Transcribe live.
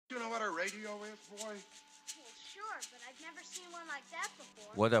what a radio is, boy? Well, sure, but I've never seen one like that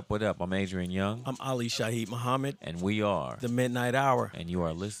before. What up, what up? I'm Adrian Young. I'm Ali Shaheed Muhammad. And we are The Midnight Hour. And you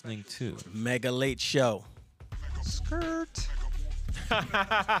are listening to Mega Late Show. Skirt.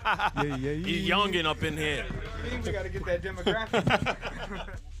 Yeah. He's youngin' up in here. We gotta get that demographic.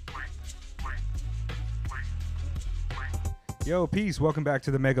 Yo, peace. Welcome back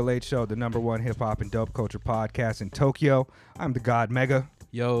to the Mega Late Show, the #1 hip hop and dope culture podcast in Tokyo. I'm the God Mega.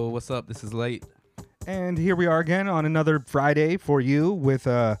 Yo, what's up? This is Late. And here we are again on another Friday for you with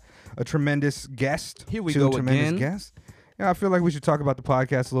a tremendous guest. Here we Two go tremendous again. guests. Yeah, I feel like we should talk about the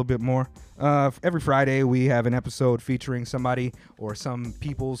podcast a little bit more. Every Friday, we have an episode featuring somebody or some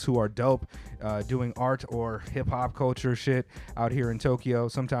peoples who are dope doing art or hip-hop culture shit out here in Tokyo.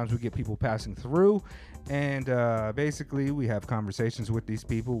 Sometimes we get people passing through, and basically we have conversations with these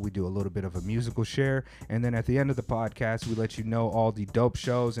people. We do a little bit of a musical share, and then at the end of the podcast, we let you know all the dope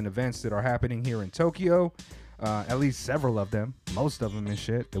shows and events that are happening here in Tokyo. At least several of them, most of them and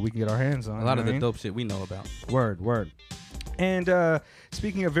shit that we can get our hands on. A lot of the dope shit we know about. Word. And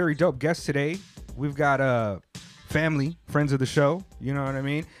speaking of very dope guests today, we've got family, friends of the show. You know what I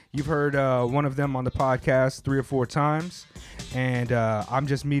mean? You've heard one of them on the podcast 3 or 4 times. And I'm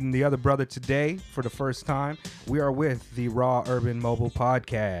just meeting the other brother today for the first time. We are with the Raw Urban Mobile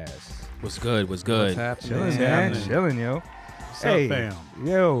Podcast. What's good? What's happening? Chilling, man. Chilling, yo. What's Hey, up, fam?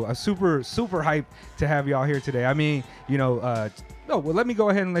 yo, a super hype to have y'all here today. I mean, let me go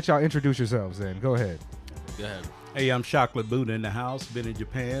ahead and let y'all introduce yourselves then. Go ahead. Go ahead. Hey, I'm Chocolate Buddha in the house. Been in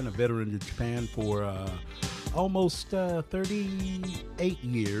Japan, a veteran in Japan for almost 38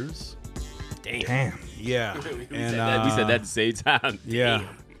 years. Damn. Yeah. We said that at the same time. Yeah.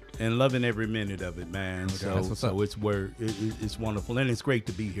 Damn. And loving every minute of it, man. That's So it's wonderful. And it's great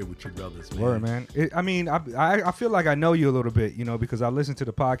to be here with you brothers, man. Word, man. I feel like I know you a little bit, because I listen to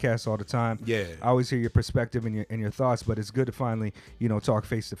the podcast all the time. Yeah. I always hear your perspective and your thoughts, but it's good to finally, talk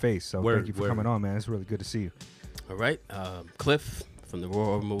face to face. So thank you for coming on, man. It's really good to see you. All right. Cliff from the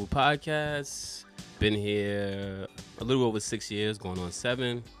Raw Urban Mobile Podcast. Been here a little over 6 years, going on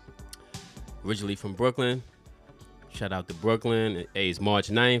 7. Originally from Brooklyn. Shout out to Brooklyn. Hey, it's March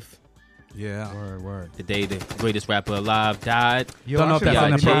 9th. Yeah. Word. The day the greatest rapper alive died. Yo, Don't know if that's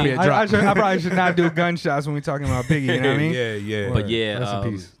an appropriate drop. I probably should not do gunshots when we're talking about Biggie, you know what I mean? Yeah. Word. But yeah, Rest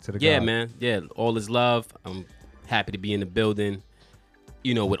in peace to the yeah, God. man. Yeah, all is love. I'm happy to be in the building,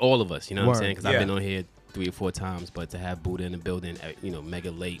 with all of us. You know what I'm saying? Because I've been on here 3 or 4 times, but to have Buddha in the building, Mega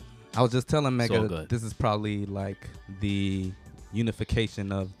Late. I was just telling all Mega, good. this is probably like the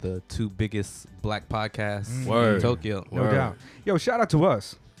unification of the 2 biggest black podcasts Word. in Tokyo. No doubt. Yo, shout out to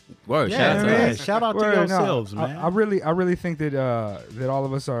us. Word. Yeah, Shout out to man. us. Shout out to Word, no, yourselves, man. I really think that that all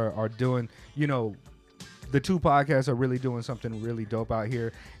of us are doing, the 2 podcasts are really doing something really dope out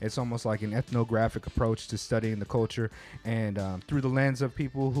here. It's almost like an ethnographic approach to studying the culture, and through the lens of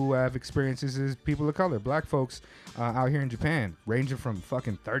people who have experiences as people of color, black folks out here in Japan, ranging from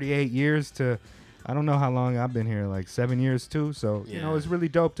fucking 38 years to I don't know how long I've been here, like 7 years too. So it's really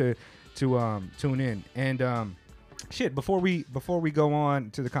dope to tune in. And before we go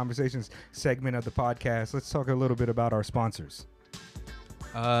on to the conversations segment of the podcast, let's talk a little bit about our sponsors.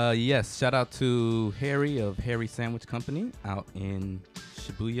 Yes, shout out to Harry of Harry Sandwich Company out in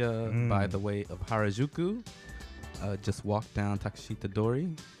Shibuya by the way of Harajuku. Just walk down Takashita Dori,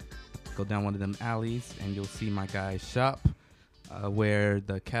 go down one of them alleys, and you'll see my guy's shop where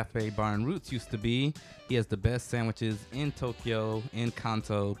the Cafe Bar and Roots used to be. He has the best sandwiches in Tokyo, in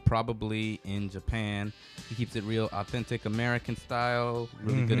Kanto, probably in Japan. He keeps it real authentic American style,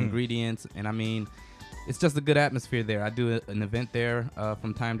 really good ingredients, and I mean, it's just a good atmosphere there. I do an event there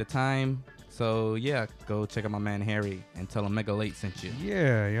from time to time. So, yeah, go check out my man Harry and tell him Mega Late sent you.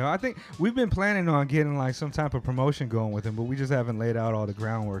 Yeah, I think we've been planning on getting like some type of promotion going with him, but we just haven't laid out all the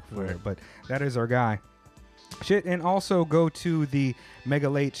groundwork for it. But that is our guy. And also go to the Mega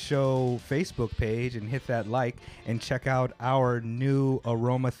Late Show Facebook page and hit that like and check out our new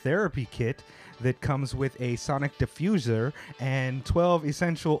aromatherapy kit that comes with a sonic diffuser and 12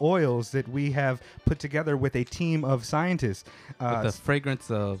 essential oils that we have put together with a team of scientists. With the fragrance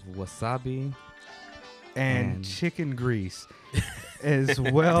of wasabi and chicken grease, as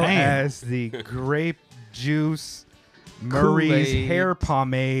well as the grape juice Murray's Kool-Aid. hair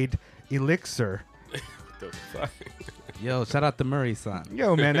pomade elixir. Yo, shout out to Murray, son.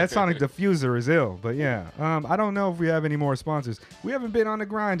 Yo, man, that sonic diffuser is ill. But yeah, I don't know if we have any more sponsors. We haven't been on the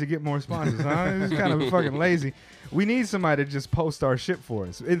grind to get more sponsors, huh? It's kind of fucking lazy. We need somebody to just post our shit for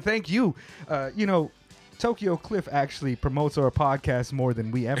us. And thank you. Tokyo Cliff actually promotes our podcast more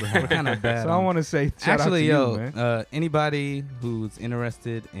than we ever have. We're kind of bad. So I want to say shout Actually, out to you, man. anybody who's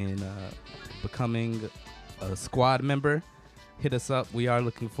interested in becoming a squad member, hit us up. We are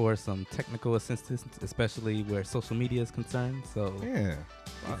looking for some technical assistance, especially where social media is concerned. So Yeah.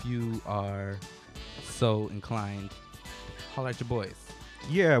 if you are so inclined, holler at your boys.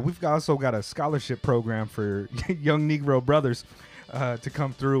 Yeah, we've also got a scholarship program for young Negro brothers to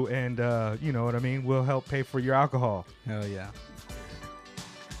come through, and you know what I mean? We'll help pay for your alcohol. Hell yeah.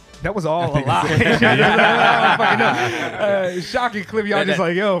 That was all a lie. Shocking clip. Y'all just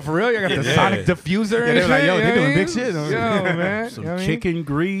like, yo, for real? Y'all got the Sonic diffuser and they're like, shit? yo, You they're know doing what I big mean? shit. Yo, man. Some You know what I mean? chicken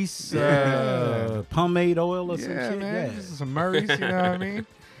grease, pomade oil or some Yeah, shit. man. Yeah. This is some Murray's, you know what I mean?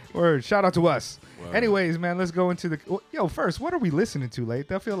 Word. Shout out to us. Word. Anyways, man, let's go into the. Yo, first, what are we listening to,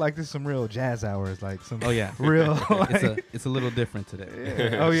 late? I feel like this is some real jazz hours, like some Oh yeah. real. It's a little different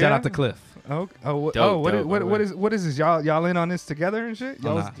today. Oh, yeah? Shout out to Cliff. Oh, Dope, what is this? Y'all in on this together and shit?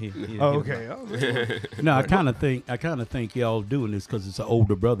 Oh, Y'all. nah, he Okay. Oh, No, I kind of think y'all doing this because it's an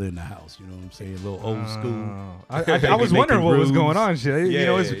older brother in the house. You know what I'm saying? A little old school. I was wondering what was going on, shit. You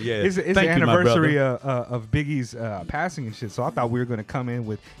know, it's the Thank you, my anniversary of Biggie's passing and shit. So I thought we were gonna come in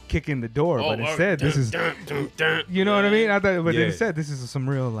with kicking the door, but instead this is, you know what I mean? I thought, but Yeah. instead this is some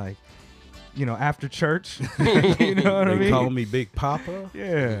real like, you know, after church. You know what I They mean? call me Big Papa.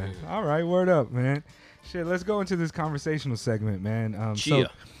 Yeah. All right. Word up, man. Shit. Let's go into this conversational segment, man. Chia.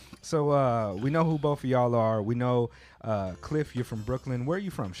 So we know who both of y'all are. We know Cliff, you're from Brooklyn. Where are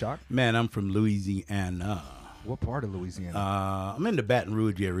you from, Shock? Man, I'm from Louisiana. What part of Louisiana? I'm in the Baton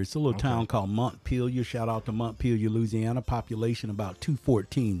Rouge area. It's a little town called Montpelier. Shout out to Montpelier, Louisiana. Population about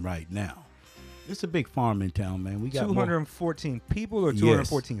 214 right now. It's a big farming town, man. We got 214 people or Yes.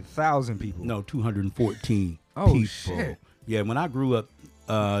 214,000 people? No, 214 Oh, people. shit. Yeah, when I grew up,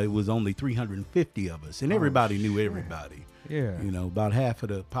 it was only 350 of us, and everybody knew everybody. Yeah. You know, about half of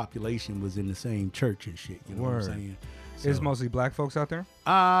the population was in the same church and shit. You know what Word. I'm saying? It's So- mostly black folks out there?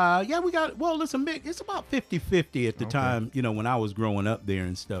 yeah, we got, well, it's a mix. It's about 50-50 at the Okay. time, you know, when I was growing up there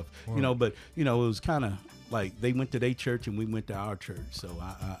and stuff. Wow. You know, but, you know, it was kind of like they went to their church and we went to our church. So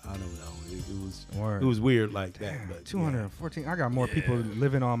I don't know. Word. It was weird like that. But 214. I got more people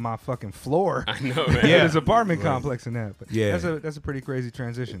living on my fucking floor. I know, right? Yeah, there's apartment complex in that. But Yeah. that's a pretty crazy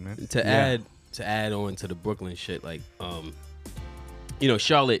transition, man. To add on to the Brooklyn shit, like you know,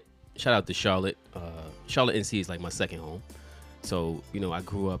 Charlotte, shout out to Charlotte. Charlotte NC is like my second home. So, you know, I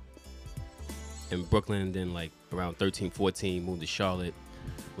grew up in Brooklyn, then like around 13, 14, moved to Charlotte,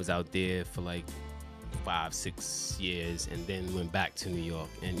 was out there for like 5-6 years, and then went back to New York.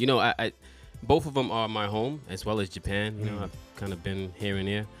 And, you know, I both of them are my home, as well as Japan. You know, I've kind of been here and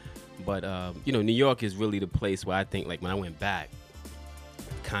there. But, you know, New York is really the place where I think, like, when I went back,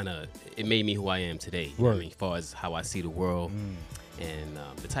 kind of, it made me who I am today. You know what I mean? As far as how I see the world. And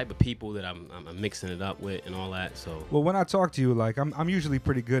the type of people that I'm mixing it up with and all that. So Well, when I talk to you, like I'm usually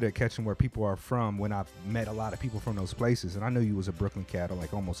pretty good at catching where people are from when I've met a lot of people from those places, and I knew you was a Brooklyn cat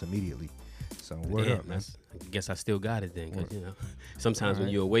like almost immediately. So word yeah, up, man. I guess I still got it then, because you know, sometimes when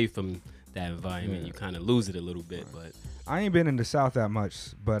Alright. you're away from that environment, Yeah. you kind of lose it a little bit. But I ain't been in the South that much,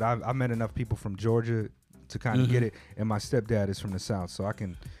 but I met enough people from Georgia to kind of get it. And my stepdad is from the South, so I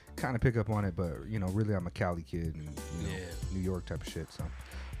can kind of pick up on it. But you know, really, I'm a Cali kid and you know, New York type of shit. So,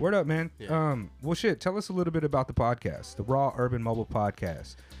 word up, man. Yeah. Well, shit. Tell us a little bit about the podcast, the Raw Urban Mobile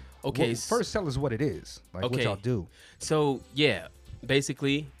Podcast. okay, Well, first, tell us what it is, like what Okay. y'all do. So yeah,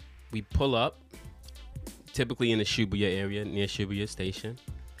 basically we pull up, typically in the Shibuya area near Shibuya Station,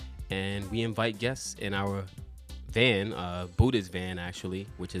 and we invite guests in our van, Buddha's van actually,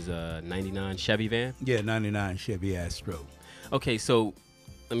 which is a '99 Chevy van. Yeah, 99 Chevy Astro. Okay, so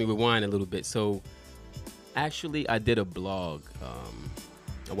let me rewind a little bit. So actually, I did a blog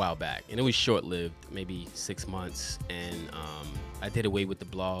a while back, and it was short-lived, maybe 6 months, and I did away with the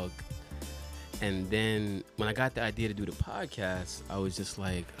blog. And then when I got the idea to do the podcast, I was just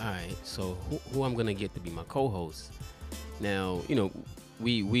like, all right, so who I'm gonna get to be my co-host? Now, you know,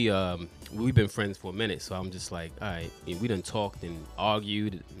 we've been friends for a minute, so I'm just like, all right, we done talked and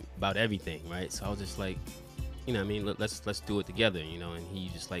argued about everything, right? So I was just like, you know what I mean, let's do it together, you know. And he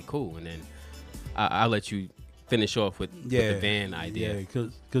just like, cool. And then I'll let you finish off with the van idea. Yeah,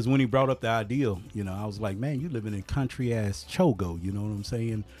 because when he brought up the idea, you know, I was like, man, you living in country ass Chogo, you know what I'm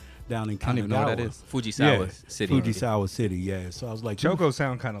saying? Down in I don't even know what that Kanagawa. is. Fujisawa Yeah, City. Fujisawa City, yeah. So I was like, Chogo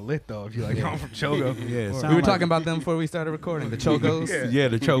sound kind of lit though. If you like, I'm from Chogo. Yeah, Word. sound We were like- talking about them before we started recording. The Chogos. Yeah,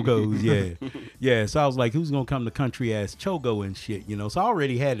 the Chogos, yeah. Yeah, so I was like, who's going to come to country ass Chogo and shit, you know? So I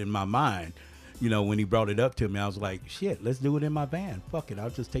already had it in my mind, you know, when he brought it up to me, I was like, shit, let's do it in my van. Fuck it. I'll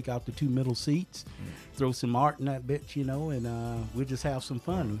just take out the 2 middle seats, throw some art in that bitch, you know, and we'll just have some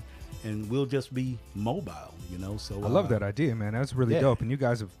fun. And we'll just be mobile, you know. So I love that idea, man. That's really yeah. dope. And you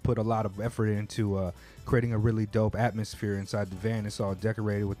guys have put a lot of effort into creating a really dope atmosphere inside the van. It's all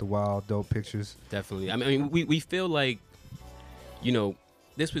decorated with the wild, dope pictures. Definitely. I mean, we feel like, you know,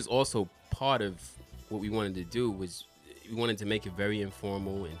 this was also part of what we wanted to do. Was we wanted to make it very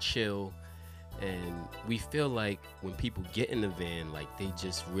informal and chill. And we feel like when people get in the van, like they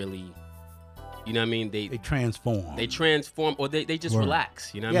just really, you know what I mean? They transform. They transform, or they just Word.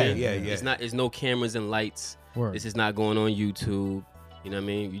 relax. You know what I mean? Yeah. It's no cameras and lights. Word. This is not going on YouTube. You know what I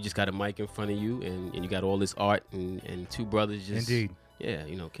mean? You just got a mic in front of you, and you got all this art and 2 brothers just, Indeed. yeah,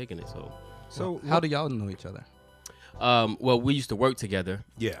 you know, kicking it. So How do y'all know each other? Well, we used to work together.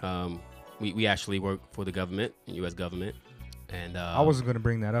 Yeah. We actually work for the government, U.S. government, and I wasn't going to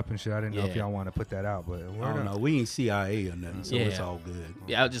bring that up and shit. I didn't know if Yeah. y'all want to put that out, but I don't know. We ain't CIA or nothing, so it's Yeah. all good.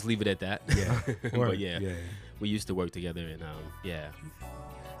 Yeah, I'll just leave it at that. Yeah. But yeah, Yeah. we used to work together, and yeah.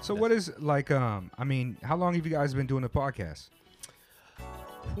 So what is like? I mean, how long have you guys been doing the podcast?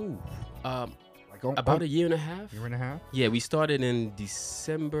 Like About a year and a half. year and a half. Yeah, we started in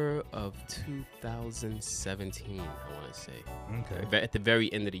December of 2017. I want to say Okay. at the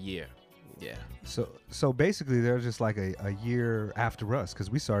very end of the year. Yeah. So basically, they're just like a year after us because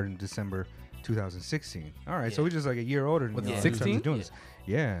we started in December 2016. All right, so Yeah. we're just like a year older than What's y'all it, in terms of 16? doing this.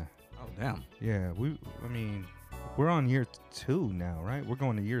 Yeah, Oh, damn. yeah. I mean, we're on year 2 now, right? We're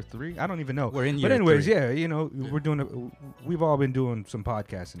going to year 3. I don't even know. We're in But year anyways, 3. yeah, you know, we're doing. We've all been doing some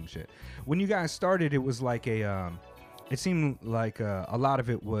podcasting and shit. When you guys started, it was like it seemed like a lot of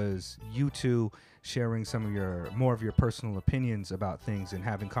it was you two sharing some of more of your personal opinions about things and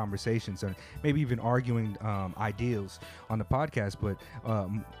having conversations and maybe even arguing ideals on the podcast. But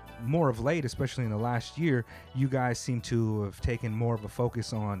more of late, especially in the last year, you guys seem to have taken more of a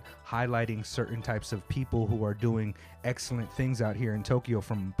focus on highlighting certain types of people who are doing excellent things out here in Tokyo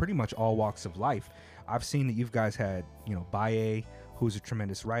from pretty much all walks of life. I've seen that you guys had, you know, Baye, who's a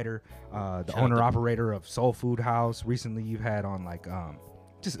tremendous writer, the owner-operator of Soul Food House. Recently, you've had on like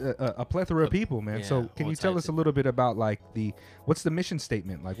just a plethora of people, man. Yeah, So can all you tell types us a little bit about like what's the mission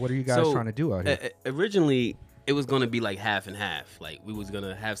statement? Like, what are you guys trying to do out here? Originally, it was gonna be like half and half. Like we was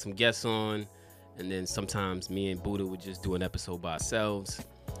gonna have some guests on, and then sometimes me and Buddha would just do an episode by ourselves.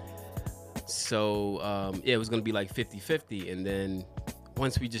 So yeah, it was gonna be like 50-50, and then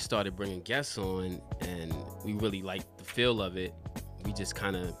once we just started bringing guests on, and we really liked the feel of it, we just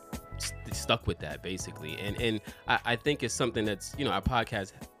kind of stuck with that basically. And I think it's something that's, you know, our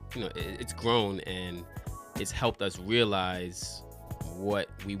podcast, you know, it's grown and it's helped us realize what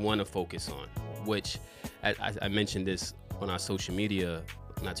we want to focus on, which I mentioned this on our social media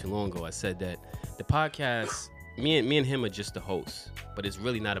not too long ago. I said that the podcast, me and him are just the hosts, but it's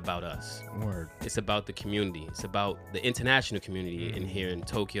really not about us. Word. It's about the community. It's about the international community in here in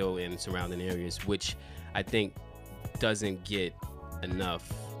Tokyo and surrounding areas, which I think doesn't get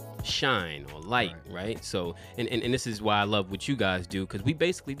enough shine or light, right? So, and this is why I love what you guys do, because we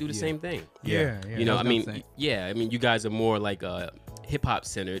basically do the same thing. Yeah. You know, I I was mean, gonna say. yeah, I mean, you guys are more like hip hop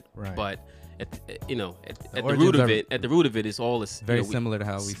centered, Right. but at the origins root of are it, it's all this, Very you know, similar to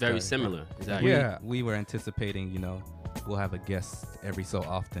how we it's very started. similar. Exactly. Yeah. We were anticipating, you know, we'll have a guest every so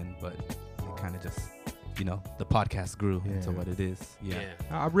often, but it kind of just, you know, the podcast grew into Yeah. what it is. Yeah.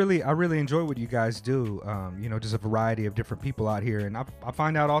 I really enjoy what you guys do. You know, just a variety of different people out here, and I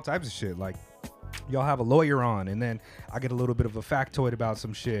find out all types of shit. Like, y'all have a lawyer on, and then I get a little bit of a factoid about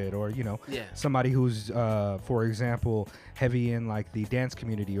some shit, or you know, Yeah. somebody who's, for example, heavy in like the dance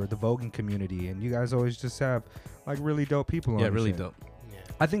community or the voguing community, and you guys always just have like really dope people on. Yeah, and really shit. dope.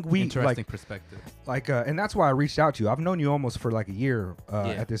 I think we Interesting perspective. and that's why I reached out to you. I've known you almost for like a year Yeah.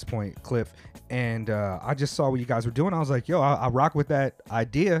 at this point, Cliff, and I just saw what you guys were doing. I was like, yo, I rock with that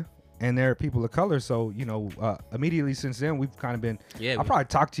idea, and there are people of color. So, you know, immediately since then, we've kind of been, Yeah, I probably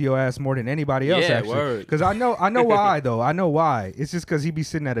talked to your ass more than anybody else, Yeah, actually. word. Because I know why, though. I know why. It's just because he be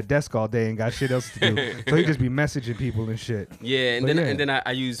sitting at a desk all day and got shit else to do. So he just be messaging people and shit. Yeah, and But then yeah. and then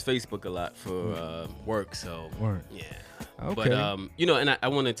I use Facebook a lot for work. So Word. yeah. Okay. But you know, and I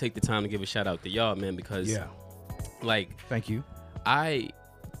want to take the time to give a shout out to y'all, man, because Yeah. like Thank you. I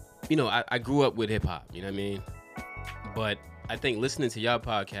I grew up with hip hop, you know what I mean? But I think listening to y'all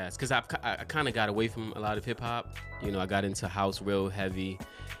podcast, because I kind of got away from a lot of hip hop. You know, I got into house real heavy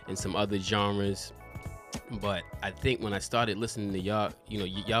and some other genres. But I think when I started listening to y'all, you know,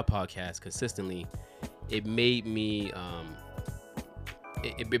 y'all podcast consistently, it made me,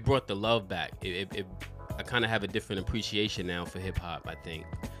 it brought the love back. I kind of have a different appreciation now for hip hop. I think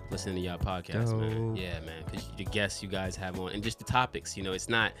listening to y'all podcast, man. Yeah, man, because the guests you guys have on and just the topics. You know, it's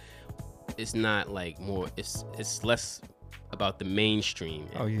not like more. It's less about the mainstream.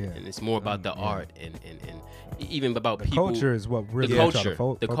 And it's more about the art and even about the people. Culture is what really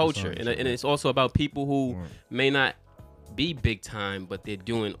the culture, and it's also about people who may not be big time, but they're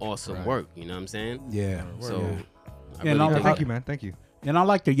doing awesome work. You know what I'm saying? Yeah. So, thank you, man. Thank you. And I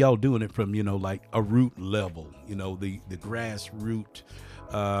like that y'all doing it from, like a root level, the grassroots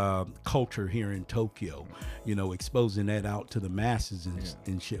culture here in Tokyo, exposing that out to the masses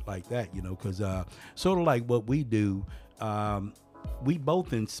and shit like that, because sort of like what we do, we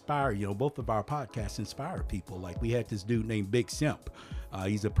both inspire, both of our podcasts inspire people. Like we had this dude named Big Simp.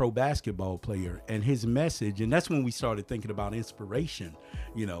 He's a pro basketball player, and his message, and that's when we started thinking about inspiration,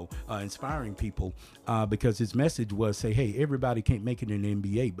 inspiring people, because his message was say, hey, everybody can't make it in the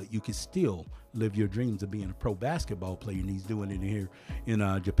NBA, but you can still live your dreams of being a pro basketball player, and he's doing it here in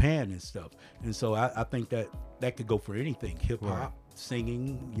Japan and stuff. And so I think that could go for anything, hip hop,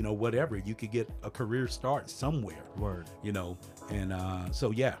 singing, whatever. You could get a career start somewhere. And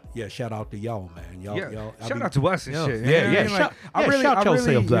so shout out to y'all, man. Y'all shout out to us and shit. I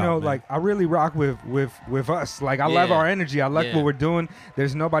really rock with us. Like I love our energy. I like what we're doing.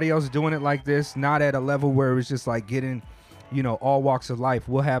 There's nobody else doing it like this. Not at a level where it's just like getting, all walks of life.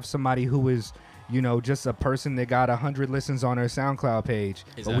 We'll have somebody who is, just a person that got 100 listens on their SoundCloud page,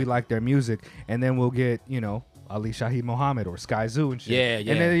 but we like their music, and then we'll get, Ali Shaheed Muhammad or Sky Zoo and shit.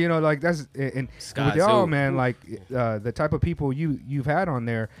 Yeah. And then that's and with y'all, man, like the type of people you've had on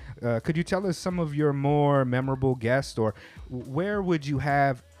there. Could you tell us some of your more memorable guests, or where would you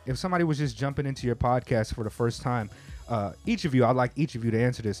have if somebody was just jumping into your podcast for the first time? Each of you, I'd like each of you to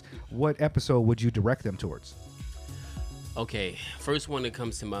answer this. What episode would you direct them towards? Okay, first one that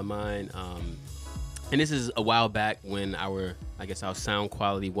comes to my mind, and this is a while back when our sound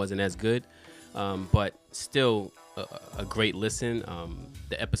quality wasn't as good. But still a great listen.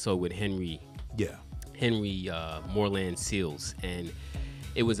 The episode with Henry Moreland Seals, and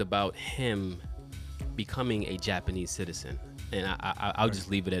it was about him becoming a Japanese citizen. And I'll just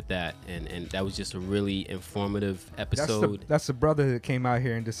leave it at that. And that was just a really informative episode. That's the brother that came out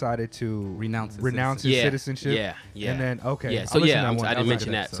here and decided to renounce his citizenship. Yeah. And then I didn't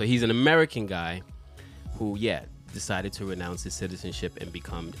mention that. So he's an American guy who decided to renounce his citizenship and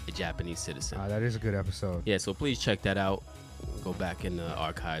become a Japanese citizen. That is a good episode. Yeah, so please check that out. Go back in the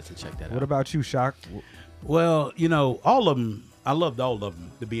archives and check that out. What about you, Shock? Well, all of them, I loved all of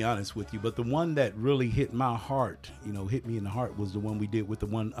them, to be honest with you. But the one that really hit my heart, hit me in the heart, was the one we did with the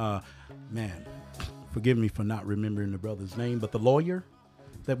one, forgive me for not remembering the brother's name, but the lawyer.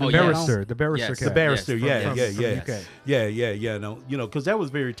 The barrister. Because that was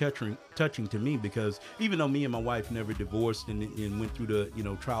very touching to me, because even though me and my wife never divorced and went through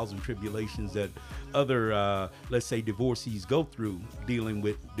the trials and tribulations that other let's say divorcees go through dealing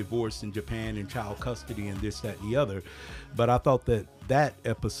with divorce in Japan and child custody and this, that, and the other, but I thought that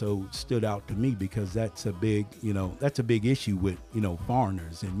episode stood out to me because that's a big issue with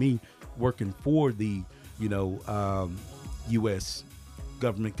foreigners, and me working for the U.S.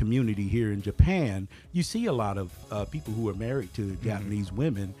 government community here in Japan. You see a lot of people who are married to Japanese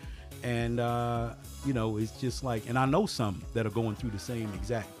women, and it's just like, and I know some that are going through the same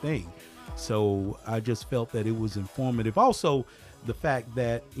exact thing. So I just felt that it was informative. Also, the fact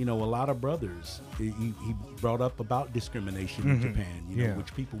that a lot of brothers, he brought up about discrimination in Japan,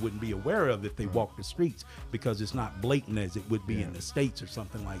 which people wouldn't be aware of if they walk the streets, because it's not blatant as it would be in the States or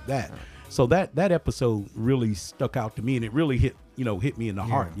something like that. So that episode really stuck out to me, and it really hit me in the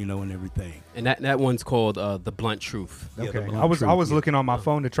heart, and everything. And that one's called The Blunt Truth. Okay. I was looking on my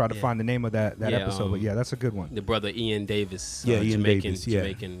phone to try to find the name of that episode, but that's a good one. The brother Ian Davis,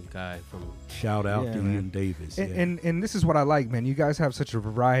 Jamaican guy from. Shout out to Ian Davis. And this is what I like, man. You guys have such a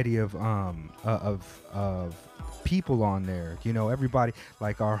variety of people on there. Everybody,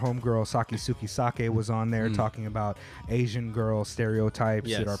 like our homegirl Sakisuki Sake was on there talking about Asian girl stereotypes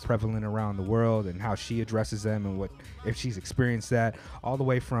that are prevalent around the world and how she addresses them and what if she's experienced that, all the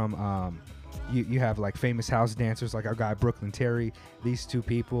way from you have like famous house dancers like our guy Brooklyn Terry. These two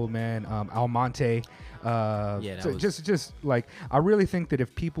people, man, Almonte. Just like, I really think that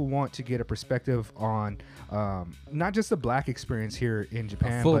if people want to get a perspective on not just the black experience here in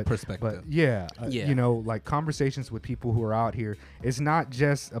Japan, a full perspective, but like conversations with people who are out here, it's not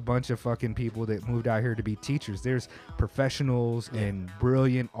just a bunch of fucking people that moved out here to be teachers. There's professionals and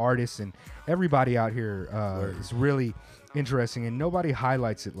brilliant artists, and everybody out here is really interesting, and nobody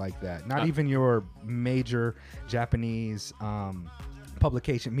highlights it like that. Not even your major Japanese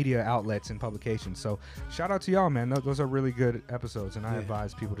media outlets and publications. So shout out to y'all, man. Those are really good episodes, and I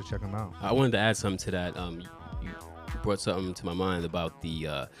advise people to check them out. I wanted to add something to that. You brought something to my mind about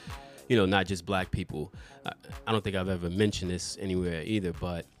the, not just black people. I don't think I've ever mentioned this anywhere either,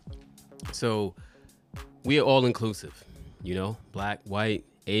 but so we are all inclusive, black, white,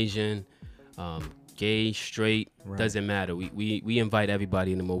 Asian, gay, straight, doesn't matter. We invite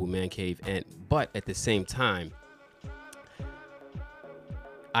everybody in the Mobile Man Cave, but at the same time,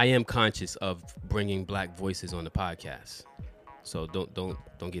 I am conscious of bringing black voices on the podcast. So don't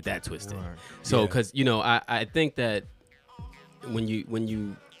get that twisted. Right. So because I think that when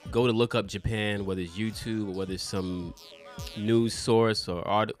you go to look up Japan, whether it's YouTube or whether it's some news source or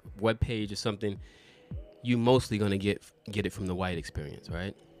art web page or something, you mostly gonna get it from the white experience,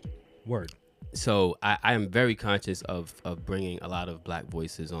 right? Word. So I am very conscious of bringing a lot of black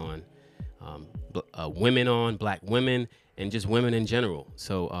voices on, women on, black women, and just women in general.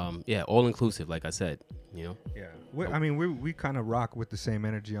 So all inclusive, like I said, Yeah. We kind of rock with the same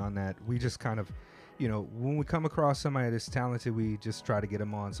energy on that. We just kind of, when we come across somebody that's talented, we just try to get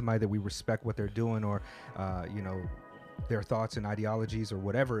them on. Somebody that we respect what they're doing, or their thoughts and ideologies, or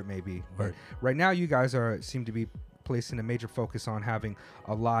whatever it may be. But right now, you guys seem to be placing a major focus on having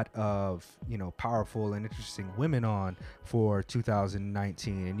a lot of powerful and interesting women on for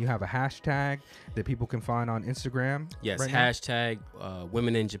 2019, and you have a hashtag that people can find on Instagram. Yes, right hashtag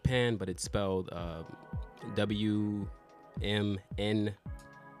Women in Japan, but it's spelled WMNINJPN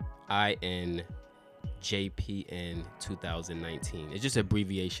 2019. It's just an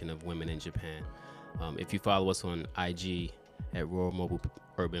abbreviation of Women in Japan. If you follow us on IG at Raw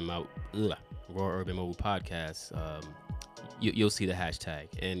Urban Mobile Podcast, you'll see the hashtag.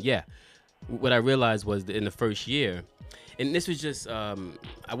 And what I realized was that in the first year, and this was just I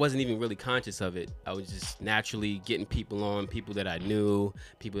wasn't even really conscious of it. I was just naturally getting people on, people that I knew,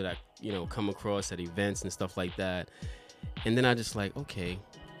 people that I come across at events and stuff like that. And then I just like, okay,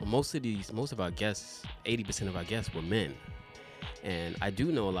 well, most of our guests, 80% of our guests were men. And I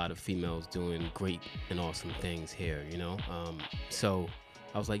do know a lot of females doing great and awesome things here, so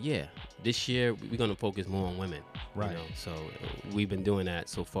I was like, this year we're going to focus more on women. Right. So we've been doing that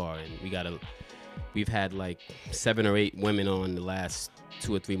so far, and we've had like 7 or 8 women on the last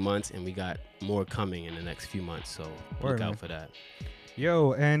 2 or 3 months, and we got more coming in the next few months. So look out for that.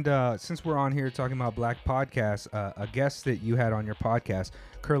 Yo, and since we're on here talking about black podcasts, a guest that you had on your podcast,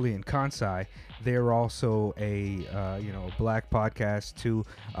 Curly and Kansai, they're also a black podcast, two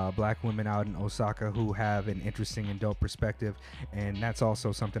black women out in Osaka who have an interesting and dope perspective, and that's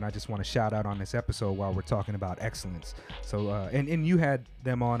also something I just want to shout out on this episode while we're talking about excellence. So and you had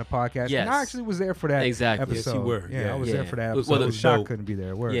them on a podcast. Yes. And I actually was there for that Exactly. episode. Yes, you were. Yeah, I was there for that Well, episode. the I was shocked dope. couldn't be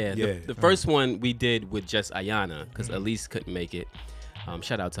there. Word. The first one we did with just Ayana, because Elise couldn't make it.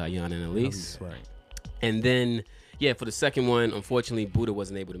 Shout out to Ayana and Elise. Right. And then, for the second one, unfortunately, Buddha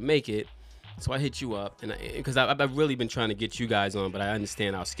wasn't able to make it. So I hit you up, and because I've really been trying to get you guys on, but I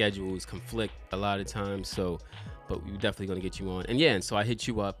understand our schedules conflict a lot of times. So, but we're definitely gonna get you on. And so I hit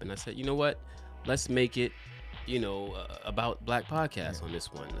you up, and I said, you know what? Let's make it, about black podcasts on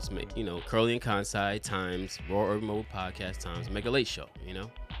this one. Let's make, Curly and Kansai times Raw Urban Mobile Podcast times Make a Late Show.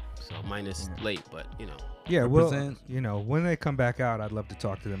 So minus late, but Yeah, well, Represent. when they come back out, I'd love to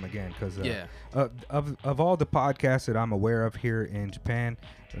talk to them again because of all the podcasts that I'm aware of here in Japan,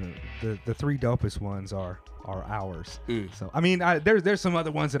 the 3 dopest ones are ours. So I mean, there's some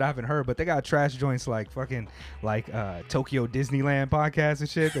other ones that I haven't heard, but they got trash joints like fucking Tokyo Disneyland podcast and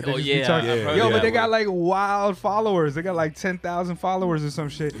shit. That they just be talking. But they got like wild followers. They got like 10,000 followers or some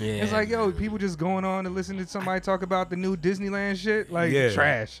shit. Yeah, it's like people just going on and listening to somebody talk about the new Disneyland shit.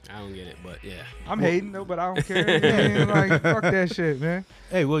 Trash. I don't get it, but I'm hating though, but I don't care. Man. Like fuck that shit, man.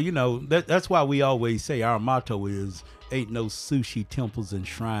 Hey, well, that's why we always say our motto is ain't no sushi temples and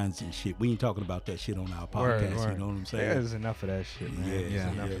shrines and shit. We ain't talking about that shit on our podcast. Word. You know what I'm saying? Yeah, there's enough of that shit, man.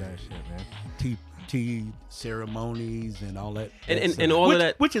 There's enough of that shit, man. Tea ceremonies and all that. And all of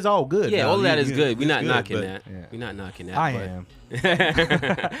that, which is all good. Yeah, now. all of that is good. We're not good, knocking but- that. Yeah. We're not knocking that. I am.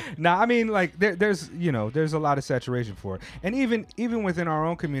 Nah, I mean, like there's a lot of saturation for it, and even within our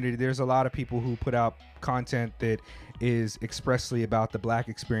own community, there's a lot of people who put out content that is expressly about the black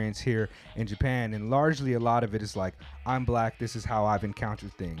experience here in Japan, and largely a lot of it is like, I'm black, this is how I've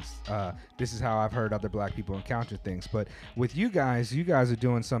encountered things, this is how I've heard other black people encounter things. But with you guys are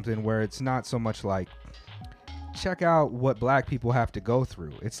doing something where it's not so much like, check out what black people have to go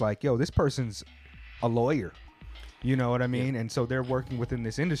through. It's like, this person's a lawyer. You know what I mean? And so they're working within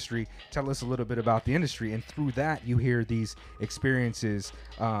this industry. Tell us a little bit about the industry. And through that, you hear these experiences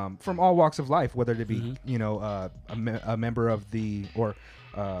from all walks of life, whether it be, you know, a member of the, or,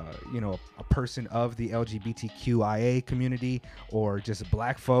 you know, a person of the LGBTQIA community, or just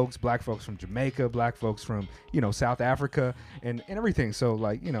black folks from Jamaica, black folks from, you know, South Africa, and everything. So,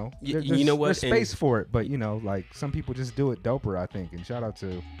 like, you know, you know what? There's space for it. But, you know, like, some people just do it doper, I think. And shout out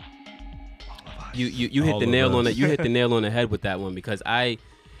to... You hit the nail on it. You hit the nail on the head with that one, because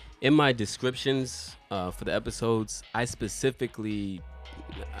in my descriptions for the episodes, I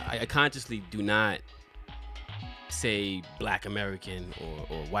consciously do not say Black American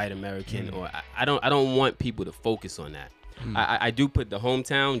or white American, or I don't want people to focus on that. I do put the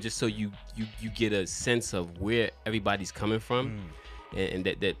hometown just so you get a sense of where everybody's coming from, and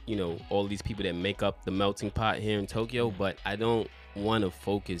that you know, all these people that make up the melting pot here in Tokyo. But I don't want to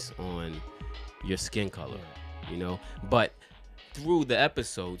focus on your skin color, you know. But through the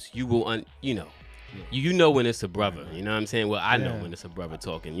episodes, you will you know when it's a brother, you know what I'm saying? Well, I know when it's a brother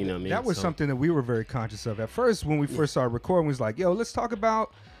talking, you know what I mean? That was something that we were very conscious of at first when we first started recording. We was like, yo, let's talk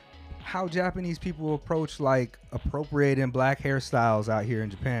about how Japanese people approach like appropriating black hairstyles out here in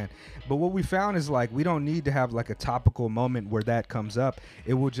Japan. But what we found is like we don't need to have like a topical moment where that comes up.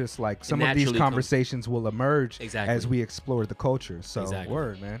 It will just like some of these conversations will emerge as we explore the culture. So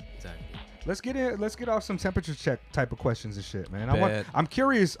word, man. Exactly. Let's get off some temperature check type of questions and shit, man. I'm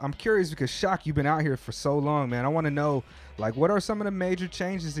curious because Shock, you've been out here for so long, man. I want to know, like, what are some of the major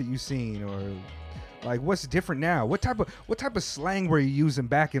changes that you've seen, or like what's different now? What type of slang were you using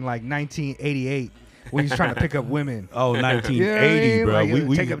back in like 1988 when you was trying to pick up women? Oh, 1980, bro. Like,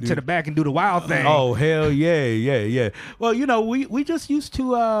 we take up to the back and do the wild thing. Oh, hell yeah. Well, you know, we just used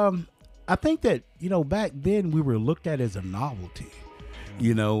to. I think that, you know, back then we were looked at as a novelty.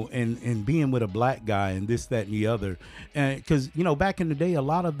 You know, and being with a black guy and this, that, and the other. And because, you know, back in the day, a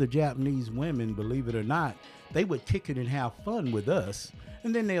lot of the Japanese women, believe it or not, they would kick it and have fun with us.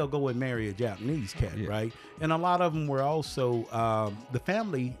 And then they'll go and marry a Japanese cat, right? And a lot of them were also, the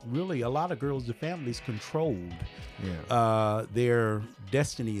family, really, a lot of girls, the families controlled their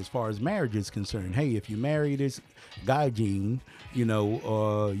destiny as far as marriage is concerned. Hey, if you marry this gaijin, you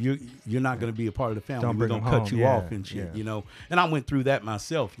know, you're not going to be a part of the family. We're going to cut you off and shit, you know. And I went through that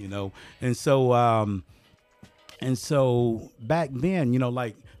myself, you know. And so back then, you know,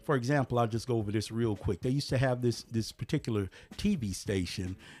 like, for example, I'll just go over this real quick. They used to have this particular TV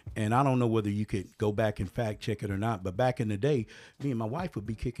station, and I don't know whether you could go back and fact check it or not, but back in the day, me and my wife would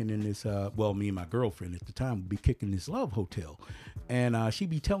be kicking in this, me and my girlfriend at the time would be kicking this Love Hotel, and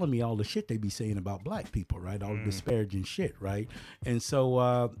she'd be telling me all the shit they be saying about black people, right? All the disparaging shit, right? And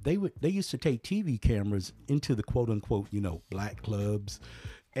so they used to take TV cameras into the quote unquote, you know, black clubs.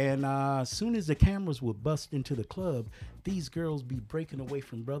 And as soon as the cameras would bust into the club, these girls be breaking away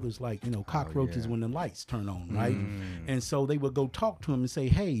from brothers like, you know, cockroaches when the lights turn on, right? And so they would go talk to him and say,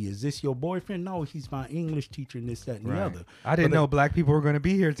 hey, is this your boyfriend? No, he's my English teacher and this, that, and the other. I didn't know black people were going to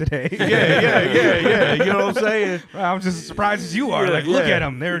be here today. Yeah. You know what I'm saying? I'm just as surprised as you are. Like, look at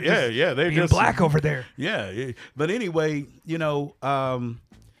them. They're just they're being just black over there. Yeah. But anyway, you know,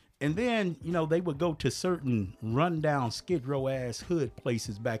 and then, you know, they would go to certain rundown Skid Row ass hood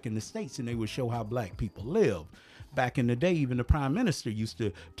places back in the States, and they would show how black people live. Back in the day, even the prime minister used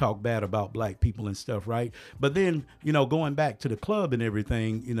to talk bad about black people and stuff, right? But then, you know, going back to the club and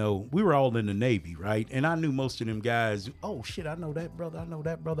everything, you know, we were all in the Navy, right? And I knew most of them guys, oh shit, I know that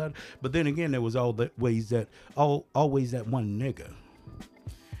brother. But then again, there was always that one nigga.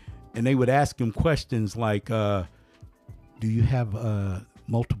 And they would ask him questions like, do you have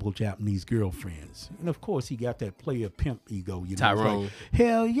multiple Japanese girlfriends? And of course he got that player pimp ego, you know. Tyrone. Like,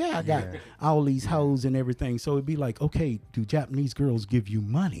 hell yeah, I got all these hoes and everything. So it'd be like, okay, do Japanese girls give you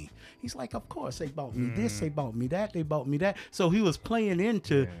money? He's like, of course, they bought me this, they bought me that, they bought me that. So he was playing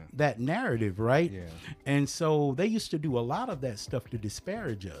into that narrative, right? And so they used to do a lot of that stuff to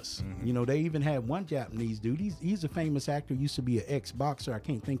disparage us. You know, they even had one Japanese dude, he's a famous actor, used to be an ex-boxer. I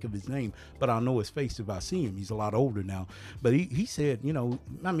can't think of his name, but I'll know his face if I see him. He's a lot older now. But he said, you know,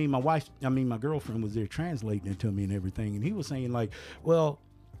 my girlfriend was there translating it to me and everything. And he was saying like, well,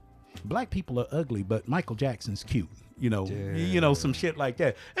 black people are ugly, but Michael Jackson's cute. You know, some shit like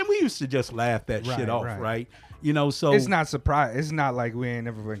that. And we used to just laugh that shit off, right? You know, so it's not surprise. It's not like we ain't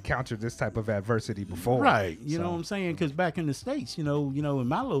never encountered this type of adversity before. Right. You know what I'm saying? Because back in the States, you know, in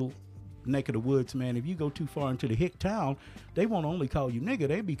my little neck of the woods, man, if you go too far into the hick town, they won't only call you nigga,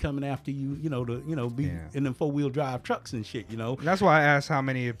 they be coming after you, you know, to be in them 4-wheel drive trucks and shit, you know. That's why I asked how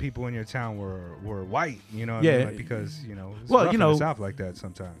many people in your town were white, you know what I mean? Like, because, you know, it's rough you know, in the South like that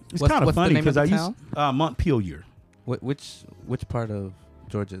sometimes. It's kind of funny because I used Montpelier. Which part of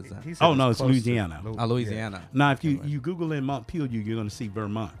Georgia is that? He said Oh, no, it's close to Louisiana. Louisiana. Now, if you Okay. you Google in Montpelier, you're going to see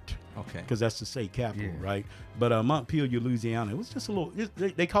Vermont. Okay. Because that's the state capital, Yeah. right? But Montpelier, Louisiana, it was just a little.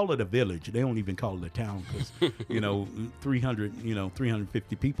 They call it a village. They don't even call it a town because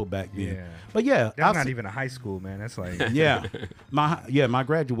 350 people back then. Yeah. But yeah, That's I've not se- even a high school, man. That's like my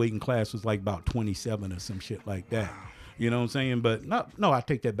graduating class was like about 27 or some shit like that. You know what I'm saying? But no, I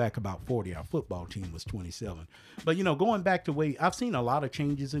take that back, about 40. Our football team was 27. But going back to way, I've seen a lot of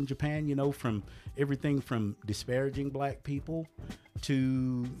changes in Japan. From everything from disparaging black people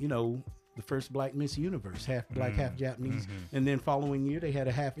to the first black Miss Universe, half black, half Japanese, and then following year they had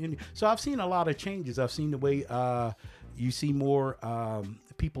a half Indian. So I've seen a lot of changes. I've seen the way you see more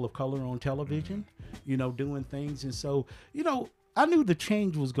people of color on television, doing things, and so I knew the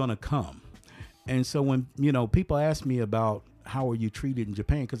change was gonna come. And so when people ask me about how are you treated in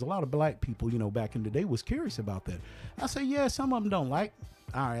Japan, because a lot of black people back in the day was curious about that, I say yeah, some of them don't like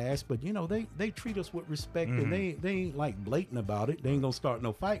our ass, but they treat us with respect, and they ain't like blatant about it. They ain't gonna start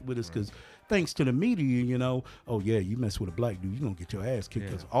no fight with us because thanks to the media, oh yeah, you mess with a black dude, you're gonna get your ass kicked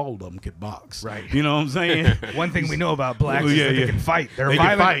because all of them can box. Right. You know what I'm saying? one thing we know about blacks Yeah, is that yeah. they can fight. They're They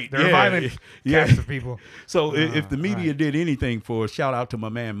can violent. fight. They're Yeah. violent Yeah. cast of people. So if the media right. did anything for us, shout out to my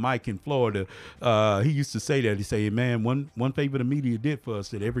man Mike in Florida. He used to say that. He say, man, one favor the media did for us,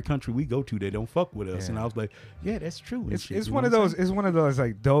 that every country we go to, they don't fuck with us. Yeah. And I was like, yeah, that's true. and It's, shit, it's you one know of what I'm those. It's one of those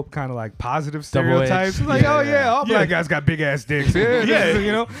like dope kind of like positive Double-edged. stereotypes. It's like, Yeah. oh yeah, all black Yeah. guys got big ass dicks. Yeah,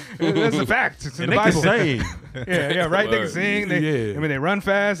 Yeah. that's a fact. It's in And the they can Bible. sing. Yeah, right. They can sing. Yeah. I mean, they run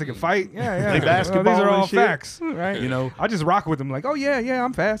fast. They can fight. Yeah. Play basketball These are and all shit. facts, right? I just rock with them. Like, oh yeah,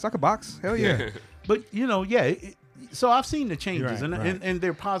 I'm fast. I can box. Hell yeah. But so I've seen the changes, Right, right. and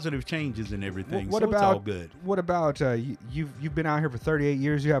they're positive changes and everything. What so about it's all good? What about you've been out here for 38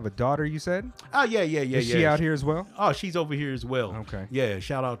 years? You have a daughter, you said? Oh yeah. Is she out here as well? Oh, she's over here as well. Okay. Yeah.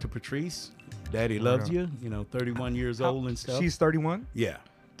 Shout out to Patrice. Daddy loves you. 31 years old and stuff. She's 31. Yeah.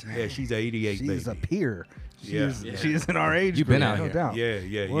 Yeah, she's 88, She's baby. a peer. Yeah. She's in our age You've group, been out no here. doubt.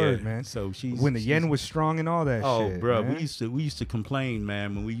 Yeah. Word, man. So she's When the she's- yen was strong and all that Oh, shit. bro, man. we used to complain,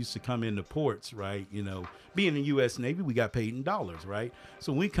 man, when we used to come into ports, right? Being in the U.S. Navy, we got paid in dollars, right?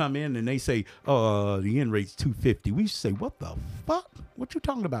 So when we come in and they say, the yen rate's 250, we used to say, what the fuck? What you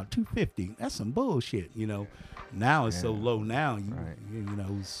talking about? 250? That's some bullshit, Now it's so low now,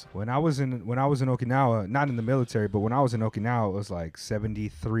 it's, When I was in Okinawa, not in the military, but when I was in Okinawa, it was like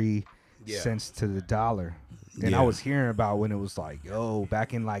 73 cents to the dollar. And I Yeah. was hearing about when it was like,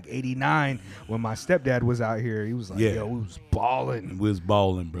 back in like 89, when my stepdad was out here, he was like, Yeah. we was balling. we was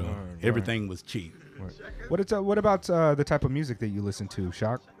balling, bro. Word. Everything was cheap. What about the type of music that you listen to,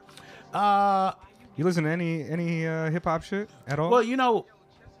 Shock? You listen to any hip hop shit at all? Well,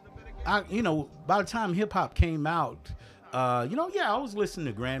 by the time hip hop came out, I was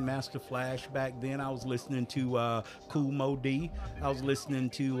listening to Grandmaster Flash back then. I was listening to Cool Mo D. I was listening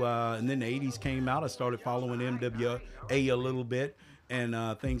to, and then the 80s came out. I started following MWA a little bit and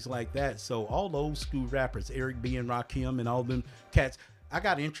things like that. So all the old school rappers, Eric B. and Rakim and all them cats, I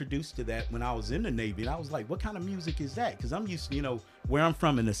got introduced to that when I was in the Navy. And I was like, what kind of music is that? Because I'm used to, where I'm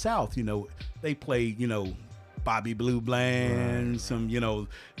from in the South, they play, Bobby Blue Bland, some,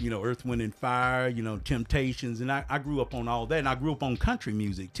 Earth, Wind and Fire, Temptations. And I grew up on all that. And I grew up on country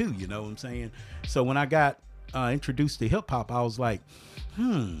music too, you know what I'm saying? So when I got introduced to hip hop, I was like,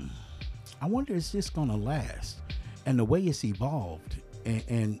 I wonder is this going to last? And the way it's evolved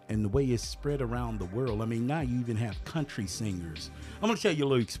and the way it's spread around the world. I mean, now you even have country singers. I'm going to tell you a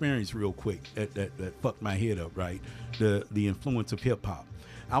little experience real quick that fucked my head up, right? The influence of hip hop.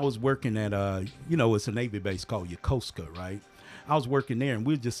 I was working at, it's a Navy base called Yokosuka, right? I was working there and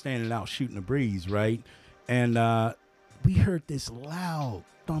we were just standing out shooting the breeze, right? And we heard this loud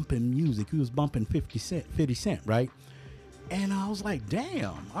thumping music. He was bumping 50 Cent, right? And I was like,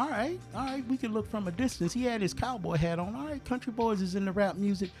 damn, all right, we can look from a distance. He had his cowboy hat on. All right, Country Boys is in the rap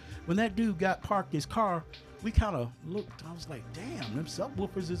music. When that dude got parked his car, we kind of looked. I was like, damn, them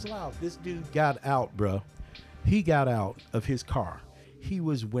subwoofers is loud. This dude got out, bro. He got out of his car. He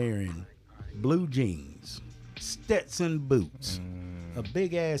was wearing blue jeans, Stetson boots, a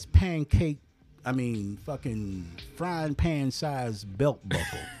big-ass fucking frying pan-sized belt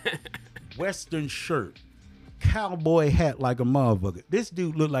buckle, Western shirt, cowboy hat like a motherfucker. This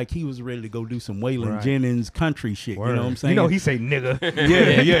dude looked like he was ready to go do some Waylon Jennings country shit. Word. You know what I'm saying? He say nigga.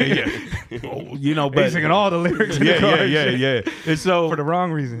 Yeah. But He's singing all the lyrics in the car. yeah. And so For the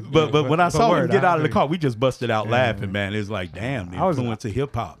wrong reason. But when I saw him get out of the car. car, we just busted out laughing, man. It was like, damn, the I was- influence of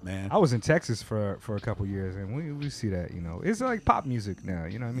hip hop, man. I was in Texas for a couple years, and we see that, it's like pop music now,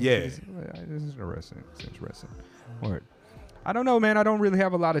 you know what I mean? Yeah. It's interesting. Word. I don't know, man. I don't really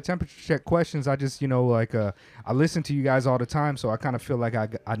have a lot of temperature check questions. I just, like, I listen to you guys all the time, so I kind of feel like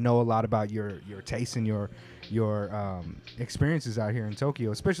I know a lot about your taste and your experiences out here in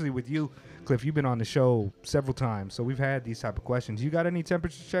Tokyo, especially with you, Cliff. You've been on the show several times, so we've had these type of questions. You got any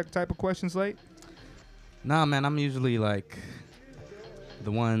temperature check type of questions, late? Nah, man. I'm usually like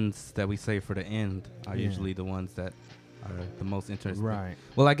the ones that we say for the end are usually the ones that are the most interesting. Right.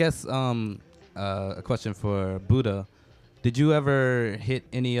 Well, I guess a question for Buddha. Did you ever hit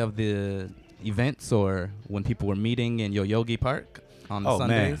any of the events or when people were meeting in Yoyogi Park on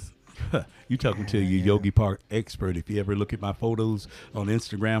Sundays? Man. You talking to your Yogi Park expert. If you ever look at my photos on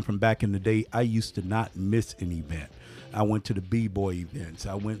Instagram from back in the day, I used to not miss an event. I went to the B-Boy events.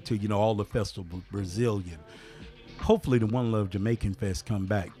 I went to, all the festivals, Brazilian. Hopefully the One Love Jamaican Fest come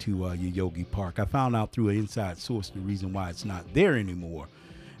back to Yoyogi Park. I found out through an inside source the reason why it's not there anymore.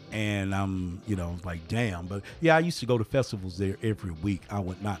 And I'm, like, damn. But yeah, I used to go to festivals there every week. I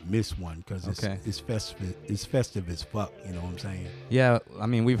would not miss one because it's festive. It's festive as fuck. You know what I'm saying? Yeah, I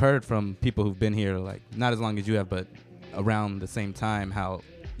mean, we've heard from people who've been here, like, not as long as you have, but around the same time, how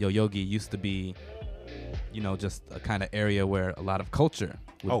Yoyogi used to be, just a kind of area where a lot of culture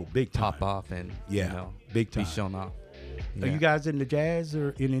would big time. pop off and big time. be shown off. Are you guys into jazz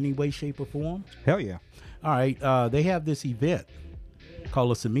or in any way, shape, or form? Hell yeah. All right. They have this event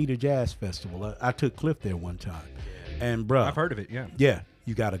called the Samita Jazz Festival. I took Cliff there one time. And, bruh. I've heard of it, yeah. Yeah,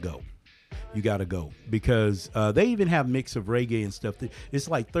 you got to go. You got to go. Because they even have mix of reggae and stuff. It's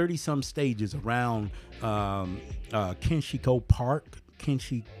like 30-some stages around Kenshicho Park.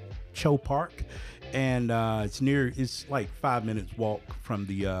 And it's like 5 minutes walk from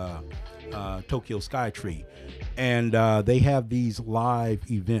the Tokyo Skytree. And they have these live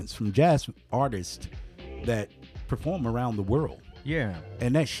events from jazz artists that perform around the world. Yeah.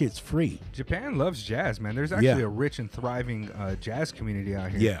 And that shit's free. Japan loves jazz, man. There's actually a rich and thriving jazz community out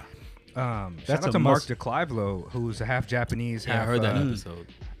here. Yeah. Shout out to Mark DeClivelo, who's half Japanese, half I heard that episode.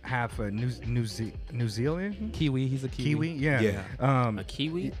 half New Zealand. Kiwi, he's a Kiwi. Yeah. Yeah. A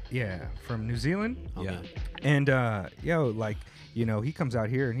Kiwi? Yeah, from New Zealand. Okay. And he comes out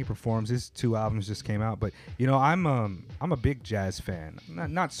here and he performs. His 2 albums just came out, but I'm a big jazz fan.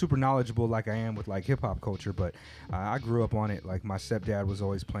 Not super knowledgeable like I am with like hip hop culture, but I grew up on it. Like my stepdad was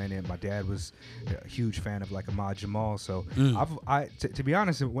always playing it. My dad was a huge fan of like Ahmad Jamal. So to be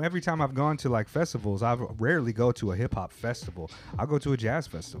honest, every time I've gone to like festivals, I rarely go to a hip hop festival. I'll go to a jazz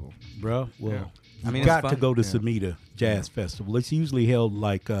festival. Bro, well, I mean, you got it's to fun. go to Samita Jazz Festival. It's usually held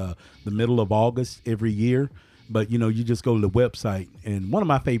like the middle of August every year. But, you just go to the website. And one of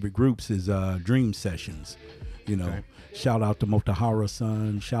my favorite groups is Dream Sessions. Shout out to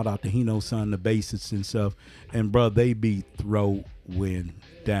Motahara-san. Shout out to Hino-san, the bassists and stuff. And, bro, they be throwing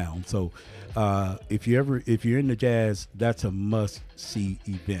down. So if you're into jazz, that's a must-see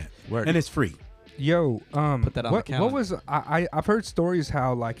event. Word. And it's free. Yo, Put that on the calendar. what was I've heard stories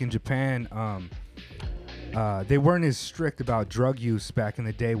how like in Japan, they weren't as strict about drug use back in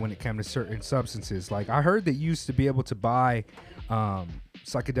the day when it came to certain substances. Like I heard that you used to be able to buy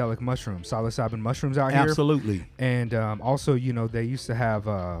psychedelic mushrooms, psilocybin mushrooms out here. Absolutely. And also, they used to have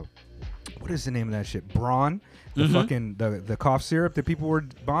what is the name of that shit? Brawn. The fucking the cough syrup that people were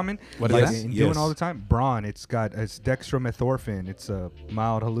bombing, What is like, that? and Yes. doing all the time. Brawn. It's dextromethorphan. It's a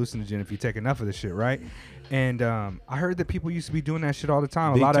mild hallucinogen if you take enough of the shit, right? And I heard that people used to be doing that shit all the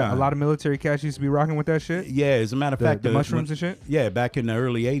time. Big A time. lot of military cats used to be rocking with that shit. Yeah, as a matter of The- fact, the mushrooms and shit? Yeah, back in the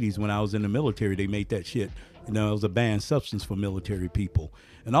early '80s when I was in the military, they made that shit. It was a banned substance for military people.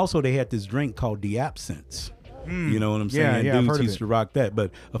 And also, they had this drink called the absinthe. You know what I'm saying? Yeah, I've Dudes heard of used it. to rock that.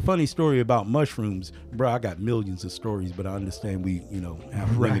 But a funny story about mushrooms, bro. I got millions of stories, but I understand we,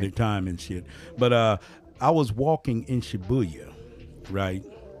 have Right. limited time and shit. But I was walking in Shibuya, right?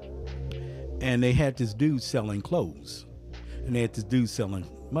 And they had this dude selling clothes, and they had this dude selling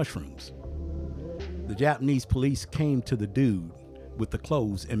mushrooms. The Japanese police came to the dude with the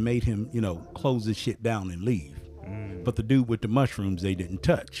clothes and made him, close his shit down and leave. But the dude with the mushrooms, they didn't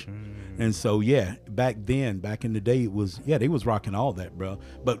touch. And so, back in the day, it was, they was rocking all that, bro.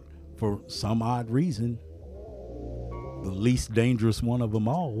 But for some odd reason, the least dangerous one of them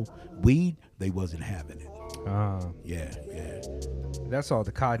all, weed, they wasn't having it. Uh, Yeah. that's all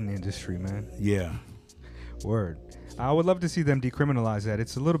the cotton industry, man. Yeah. Word. I would love to see them decriminalize that.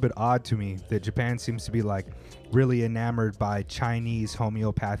 It's a little bit odd to me that Japan seems to be like really enamored by Chinese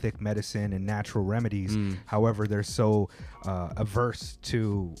homeopathic medicine and natural remedies. However, they're so averse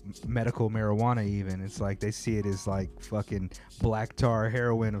to medical marijuana even. It's like they see it as like fucking black tar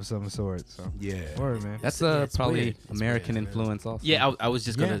heroin of some sort. So Yeah. word, man. That's it's probably weird. It's American weird, influence also. Yeah, I was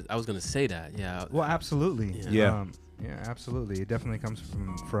just Yeah. gonna I was gonna say that. Yeah. Well, absolutely. Yeah. Yeah, absolutely. It definitely comes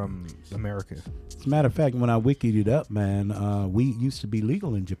from America. As a matter of fact, when I wikied it up, man, we used to be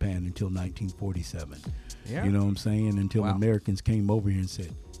legal in Japan until 1947. Yeah. You know what I'm saying? Until Wow. Americans came over here and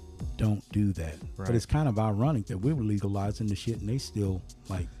said, don't do that. Right. But it's kind of ironic that we were legalizing the shit and they still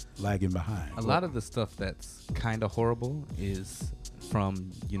like lagging behind. A lot of the stuff that's kind of horrible is from,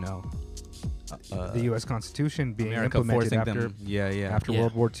 The U.S. Constitution being America implemented forcing after them. Yeah. after Yeah.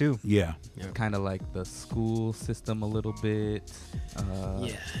 World War II. Yeah. Kind of like the school system a little bit.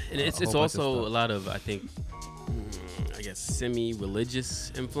 Yeah, and it's a whole bunch of also stuff. a lot of, I think, I guess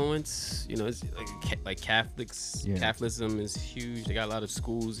semi-religious influence. You know, it's like Catholics. Yeah. Catholicism is huge. They got a lot of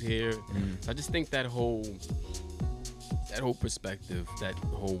schools here. So I just think that whole perspective, that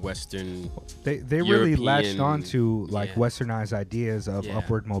whole Western. They really latched European- on to like yeah. westernized ideas of Yeah.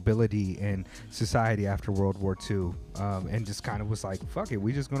 upward mobility in society after World War II, and just kind of was like, fuck it,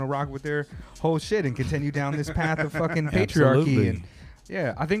 we just gonna rock with their whole shit and continue down this path of fucking patriarchy. Absolutely. And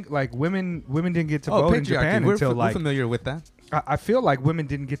yeah, I think like women didn't get to Oh, vote in patriarchy. Japan We're, until we're like familiar with that. I feel like women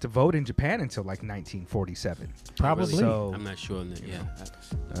didn't get to vote in Japan until like 1947. Probably. So, I'm not sure on that. Yeah.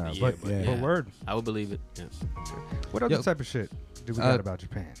 but, Yeah, but word, I would believe it. Yeah. what other Yo, type of shit do we got about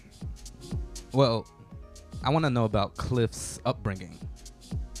Japan? Well, I want to know about Cliff's upbringing.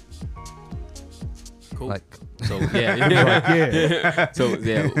 Cool. Like, So yeah. Yeah. So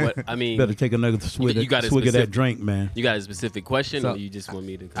yeah. What I mean. Better take another swig, You got a swig of that specific- drink, man. You got a specific question, So, or you just want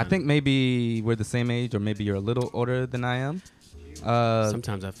me to? I think maybe we're the same age, or maybe you're a little older than I am.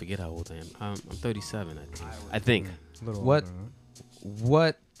 Sometimes I forget how old I am. I'm 37. I think. A little What- older, huh?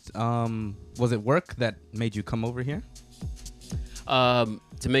 What was it? Work that made you come over here?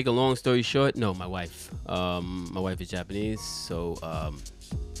 To make a long story short, no, my wife. My wife is Japanese, so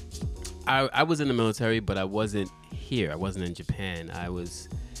I was in the military, but I wasn't here. I wasn't in Japan.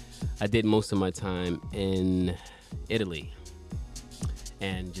 I did most of my time in Italy,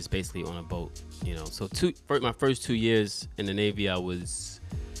 and just basically on a boat. You know, so my first 2 years in the Navy, I was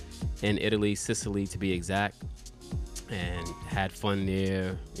in Italy, Sicily to be exact, and had fun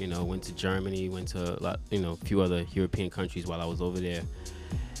there. You know, went to Germany, went to a few other European countries while I was over there.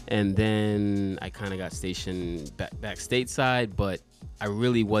 And then I kind of got stationed back stateside, but I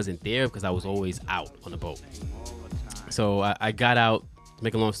really wasn't there because I was always out on the boat. So I got out, to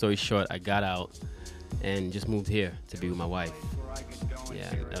make a long story short, I got out and just moved here to be with my wife.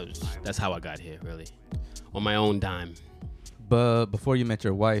 Yeah, that's how I got here, really. On my own dime. But before you met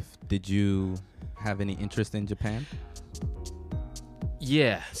your wife, did you have any interest in Japan?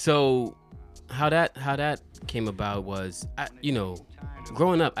 Yeah, so how that came about was,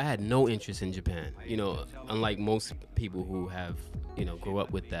 growing up, I had no interest in Japan. You know, unlike most people who have, grew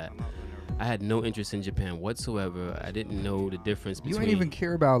up with that. I had no interest in Japan whatsoever. I didn't know the difference You between. ain't even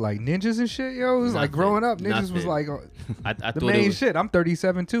care about like ninjas and shit, yo. It was like Nothing, growing up, ninjas was nothing. like I the thought it main was, shit. I'm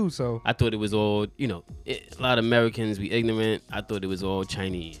 37 too, so I thought it was all, a lot of Americans be ignorant. I thought it was all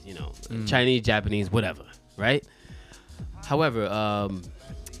Chinese, Chinese, Japanese, whatever, right? However,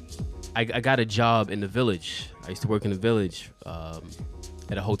 I got a job in the village. I used to work in the village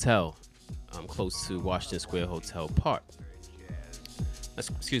at a hotel close to Washington Square Hotel Park.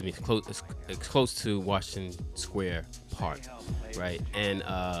 Excuse me, it's close to Washington Square Park, right? And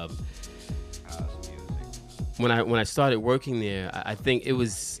when I started working there, I think it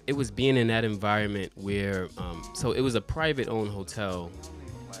was being in that environment where so it was a private owned hotel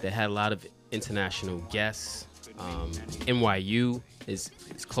that had a lot of international guests. NYU is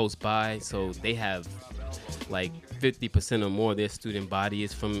close by, so they have like 50% or more of their student body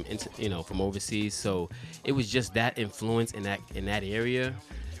is from from overseas. So it was just that influence in that area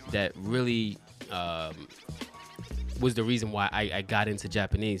that really was the reason why I got into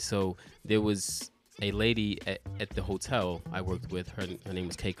Japanese. So there was a lady at the hotel I worked with. Her name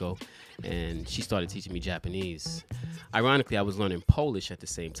was Keiko, and she started teaching me Japanese. Ironically, I was learning Polish at the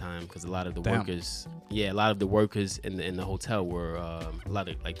same time because a lot of the workers in the hotel were a lot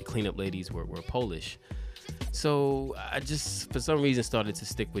of like the cleanup ladies were Polish. So I just, for some reason, started to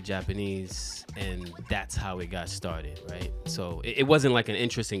stick with Japanese, and that's how it got started, right? So it wasn't like an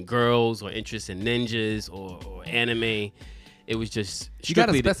interest in girls or interest in ninjas or anime. It was just You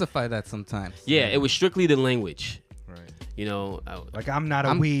gotta strictly specify that sometimes. it was strictly the language. right. You know, Like I'm not a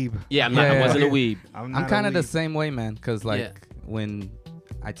I'm- weeb. yeah, I wasn't a weeb. I'm kind of the weeb. same way, man. Cause like Yeah. when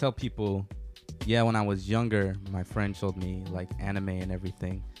I tell people, yeah, when I was younger, my friend showed me like anime and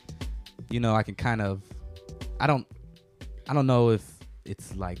everything. You know, I can kind of, I don't know if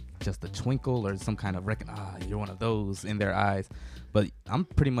it's like just a twinkle or some kind of you're one of those in their eyes. But I'm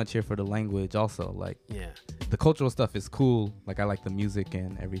pretty much here for the language also. Like Yeah, the cultural stuff is cool. Like I like the music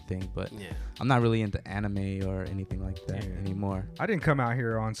and everything, but yeah. I'm not really into anime or anything like that Yeah. anymore. I didn't come out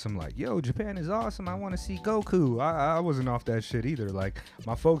here on some like, yo, Japan is awesome. I want to see Goku. I wasn't off that shit either. Like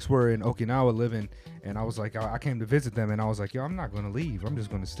my folks were in Okinawa living, and I was like, I came to visit them, and I was like, yo, I'm not gonna leave. I'm just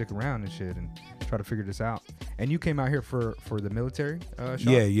gonna stick around and shit and try to figure this out. And you came out here for the military?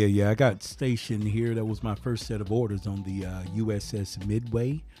 Sean? Yeah. I got stationed here. That was my first set of orders on the USS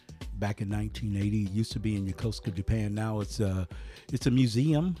Midway back in 1980. It used to be in Yokosuka, Japan. Now it's a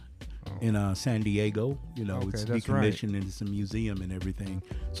museum in San Diego. You know, Okay, it's that's decommissioned and it's a museum and everything.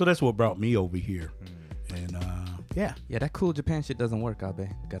 So that's what brought me over here. And yeah. Yeah, that cool Japan shit doesn't work, Abe.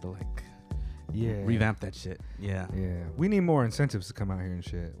 Gotta like Yeah. revamp that shit. Yeah. Yeah. We need more incentives to come out here and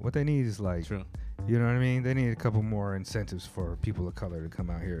shit. What they need is like, True. you know what I mean? They need a couple more incentives for people of color to come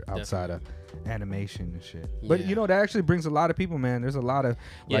out here outside of animation and shit. But Yeah. you know, that actually brings a lot of people, man. There's a lot of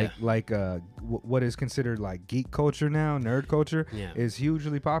what is considered like geek culture now, nerd culture Yeah. is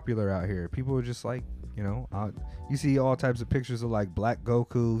hugely popular out here. People are just like, you know, you see all types of pictures of like Black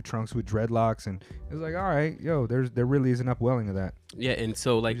Goku, Trunks with dreadlocks, and it's like, all right, yo, there really is an upwelling of that. Yeah, and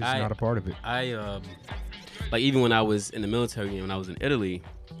so We're like just not a part of it. like even when I was in the military and when I was in Italy,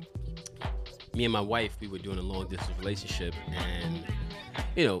 me and my wife, we were doing a long distance relationship, and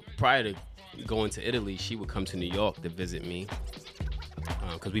you know, prior to going to Italy, she would come to New York to visit me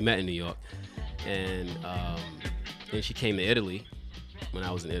because we met in New York, and then she came to Italy when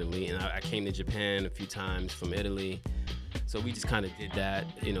I was in Italy, and I came to Japan a few times from Italy. So we just kind of did that,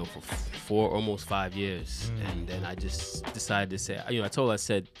 you know, for almost 5 years. And then I just decided to say, you know, I told her, I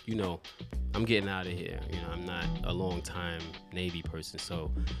said, you know, I'm getting out of here. You know, I'm not a long time Navy person.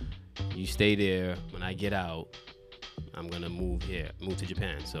 So you stay there. When I get out, I'm going to move to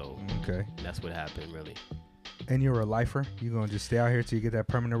Japan. So Okay. that's what happened, really. And you're a lifer? You gonna just stay out here till you get that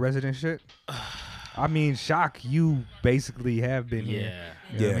permanent resident shit? I mean, shock, you basically have been here. Yeah. You know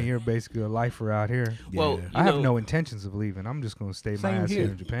what I Yeah. mean, you're basically a lifer out here. Well, Yeah. you I have know, no intentions of leaving. I'm just gonna stay my Same ass here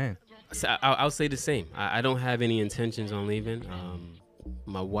here. in Japan. So I'll say the same. I don't have any intentions on leaving.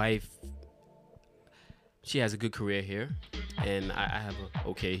 My wife, she has a good career here, and I have a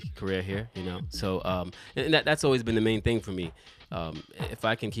okay career here, you know. So and that's always been the main thing for me. If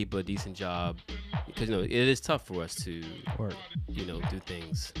I can keep a decent job, because you know it is tough for us to, Work. you know, do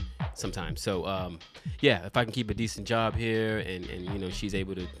things sometimes. So yeah, if I can keep a decent job here, and you know she's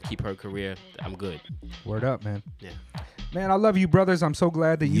able to keep her career, I'm good. Word up, man. Yeah. Man, I love you, brothers. I'm so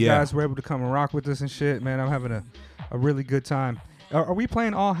glad that you Yeah. guys were able to come and rock with us and shit. Man, I'm having a really good time. Are we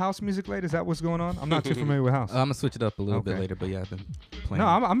playing all house music later? Is that what's going on? I'm not too familiar with house. I'm gonna switch it up a little bit Okay. later, but yeah, I've been playing. No,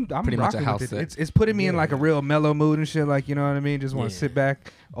 I'm pretty much a rocking house with it. set. It's putting me in like a real mellow mood and shit. Like, you know what I mean? Just want to Yeah. sit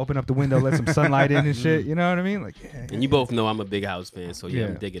back, open up the window, let some sunlight in and shit. You know what I mean? Like, yeah, And you both know I'm a big house fan, so yeah, Yeah.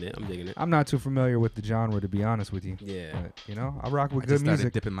 I'm digging it. I'm digging it. I'm not too familiar with the genre, to be honest with you. Yeah. But, you know, I rock with I good just started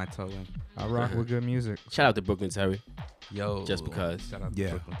music. dipping my toe in. I rock with good music. Shout out to Brooklyn Terry. Yo, Just because. Shout out Yeah.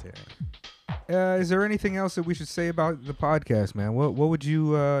 to Brooklyn Terry. Is there anything else that we should say about the podcast, man? What would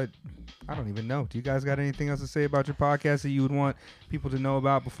you? I don't even know. Do you guys got anything else to say about your podcast that you would want people to know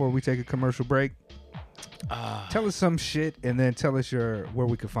about before we take a commercial break? Tell us some shit, and then tell us where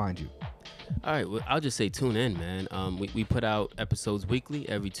we can find you. All right, well, I'll just say tune in, man. We put out episodes weekly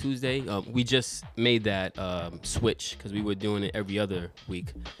every Tuesday. We just made that switch because we were doing it every other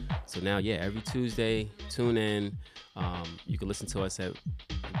week. So now, yeah, every Tuesday, tune in. You can listen to us at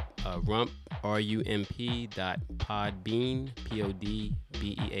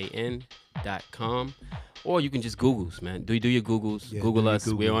rump.podbean.com, or you can just Googles, man. Do your Googles. Yeah, Google do your us.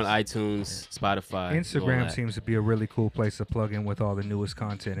 We're on Googles. iTunes, Spotify, and all Instagram that. seems to be a really cool place to plug in with all the newest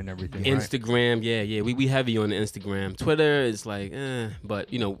content and everything. Right? Instagram, yeah. We heavy on the Instagram. Twitter is like,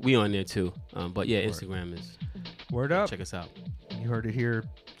 but you know, we on there too. But yeah, Instagram is. Word up. Check us out. You heard it here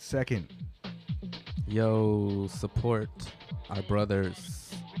second. Yo, support our brothers.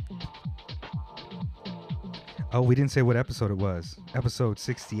 Oh, we didn't say what episode it was. Episode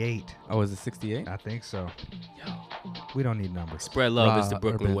 68. Oh, is it 68? I think so. We don't need numbers. Spread love is the Raw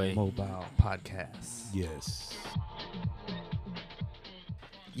Brooklyn Urban way. Mobile Podcast. Yes.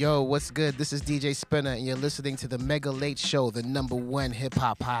 Yo, what's good? This is DJ Spinner, and you're listening to the Mega Late Show, the #1 hip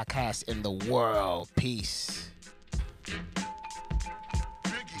hop podcast in the world. Peace.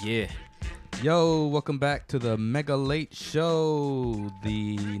 Yeah. Yo, welcome back to the Mega Late Show,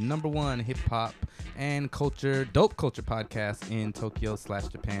 the #1 hip hop and dope culture podcast in Tokyo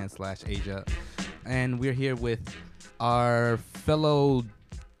 / Japan / Asia. And we're here with our fellow,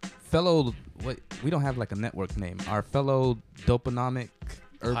 we don't have like a network name, our fellow dopenomic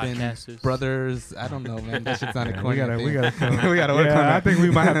urban Podcasters. brothers. I don't know, man. That shit sounded corny. we gotta we gotta work on I that. think we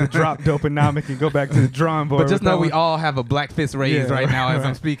might have to drop Dopenomic and go back to the drawing board. But just with that know we one. all have a black fist raised Yeah. right now as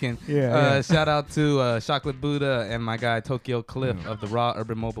I'm speaking. Yeah. Shout out to Chocolate Buddha and my guy Tokyo Cliff of the Raw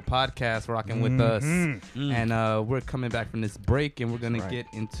Urban Mobile Podcast rocking with us. And we're coming back from this break and we're going That's to right.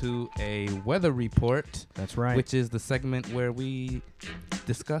 get into a weather report, That's right. which is the segment where we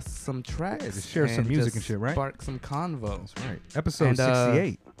discuss some tracks. just share some music just and shit, right? Spark some convo. That's right. Episode And,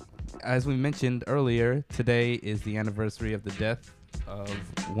 68. As we mentioned earlier, today is the anniversary of the death of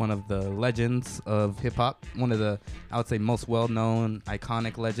one of the legends of hip hop, one of the, I would say, most well-known,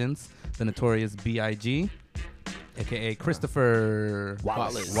 iconic legends, the notorious B.I.G., aka Christopher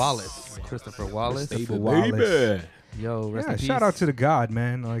Wallace. Christopher Wallace. Christopher Wallace. Yo, rest Yeah, in peace. shout out to the God,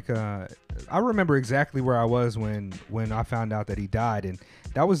 man. Like, I remember exactly where I was when I found out that he died, and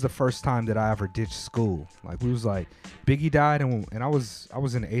that was the first time that I ever ditched school. Like, we was like, Biggie died, and I was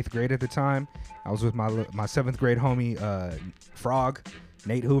in the 8th grade at the time. I was with my 7th grade homie, Frog,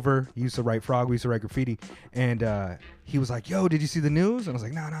 Nate Hoover. He used to write Frog. We used to write graffiti, and he was like, "Yo, did you see the news?" And I was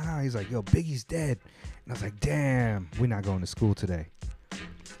like, "No." He's like, "Yo, Biggie's dead," and I was like, "Damn, we're not going to school today."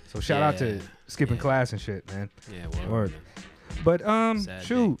 So shout out to skipping class and shit, man. Yeah, Word. But Sad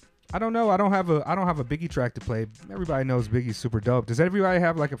shoot, I don't know. I don't have a Biggie track to play. Everybody knows Biggie's super dope. Does everybody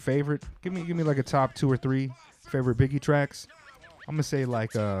have like a favorite? Give me like a top 2 or 3 favorite Biggie tracks. I'm gonna say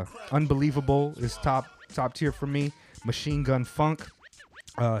like Unbelievable is top tier for me. Machine Gun Funk,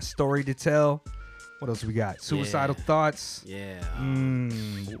 Story to Tell. What else we got? Suicidal Thoughts. Yeah.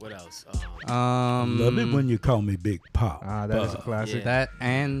 What else? Love it when you call me Big Pop. That is a classic. Yeah. That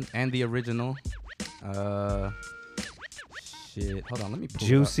and the original. Shit. Hold on, let me pull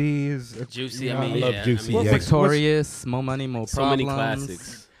Juicy is Juicy. I I mean, mean, love yeah, Juicy, I mean, yeah. Victorious, More Money, More so Problems. many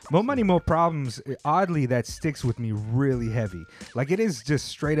classics. More Money, More Problems. Oddly, that sticks with me really heavy. Like, it is just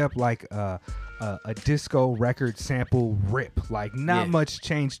straight up like a disco record sample rip. Like, not much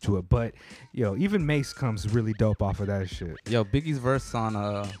change to it, but even Mace comes really dope off of that shit. Yo, Biggie's verse on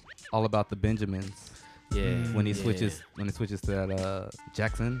All About the Benjamins. Yeah. When he switches to that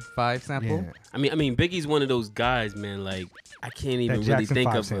Jackson 5 sample. Yeah. I mean, Biggie's one of those guys, man. Like, I can't even That really Jackson think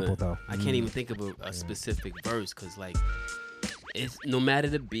 5 of sample, though. I can't even think of a specific verse because, like, it's no matter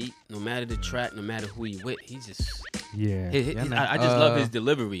the beat, no matter the track, no matter who he with, he just. Yeah. man. I just love his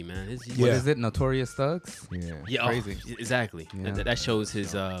delivery, man. What Yeah. is it? Notorious Thugs? Yeah. Yeah, Crazy. Exactly. Yeah. That shows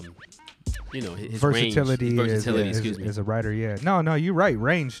his his Versatility, range. His versatility, excuse me. as a writer, yeah. No, you're right.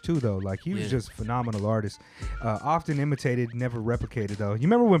 Range too, though. Like, he was Yeah. just a phenomenal artist. Often imitated, never replicated, though. You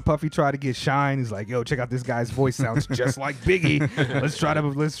remember when Puffy tried to get Shine? He's like, "Yo, check out this guy's voice. Sounds just like Biggie. Let's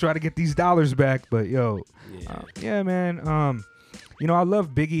try to get these dollars back." But yeah, man. I love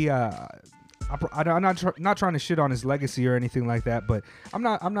Biggie. I'm not trying to shit on his legacy or anything like that, but I'm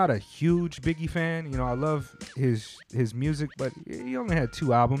not a huge Biggie fan. I love his music, but he only had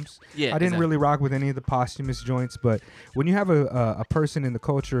 2 albums. Yeah, I didn't really rock with any of the posthumous joints, but when you have a person in the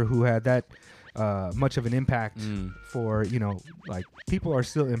culture who had that much of an impact for, like, people are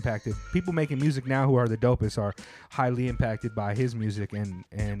still impacted. People making music now who are the dopest are highly impacted by his music,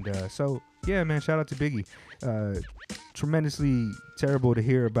 and so yeah, man, shout out to Biggie. Tremendously terrible to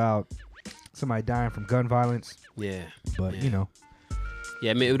hear about somebody dying from gun violence, Yeah. but Yeah,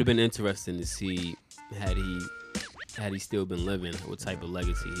 I mean, it would have been interesting to see had he still been living, what type of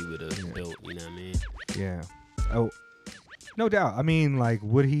legacy he would have built. You know what I mean? yeah. Oh, no doubt. I mean, like,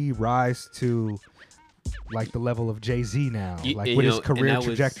 would he rise to like the level of Jay-Z now? Like, would his career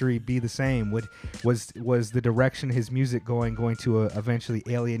trajectory be the same? Was the direction his music going to eventually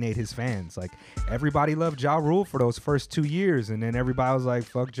alienate his fans? Like, everybody loved Ja Rule for those first 2 years, and then everybody was like,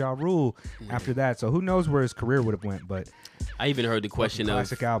 "Fuck Ja Rule" after that. So who knows where his career would have went? But I even heard the question of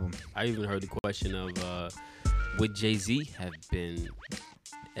classic album. I even heard the question of would Jay-Z have been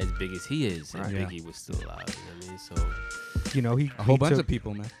as big as he is if Biggie was still alive? You know what I mean? So He A whole bunch took, of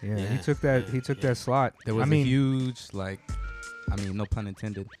people, man. Yeah, Yeah, he took that slot. There was I mean, a huge, no pun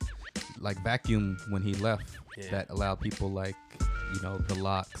intended, vacuum when he left that allowed people like, The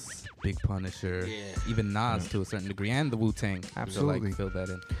Lox, Big Punisher, even Nas to a certain degree, and the Wu-Tang. Absolutely. To fill that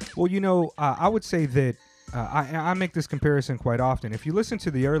in. Well, I would say that I make this comparison quite often. If you listen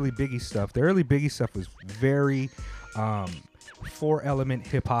to the early Biggie stuff, was very 4-element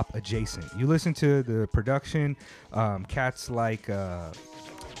hip hop adjacent. You listen to the production, cats like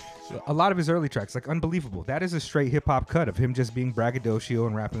A lot of his early tracks, like Unbelievable, that is a straight hip hop cut of him just being braggadocio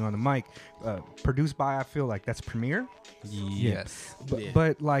and rapping on the mic. Produced by, I feel like that's Premier. Yes.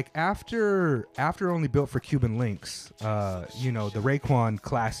 But like after Only Built for Cuban Links, you know, the Raekwon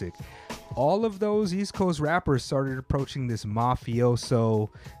classic, all of those East Coast rappers started approaching this mafioso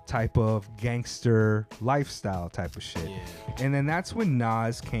type of gangster lifestyle type of shit. And then that's when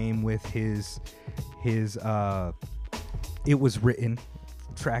Nas came with his It Was Written,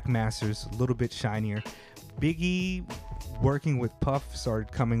 Track Masters, a little bit shinier. Biggie working with Puff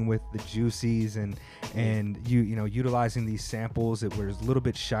started coming with the Juicies and you know, utilizing these samples that were a little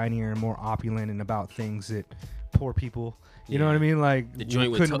bit shinier and more opulent and about things that poor people, you know what I mean, like the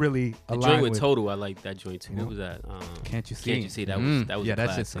joint couldn't really the align joint with with. Total. I like that joint too. What was that? Can't You See? Can't You See? That was yeah, a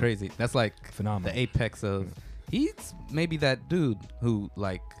that's just classic. crazy. That's like Phenomenal. the apex of. He's maybe that dude who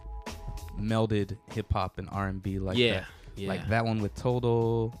like melded hip hop and R&B like that. Yeah. Like that one with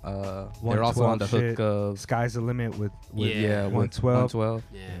Total. They're also on the 112 hook shit. of Sky's the Limit with Yeah, 112. 112.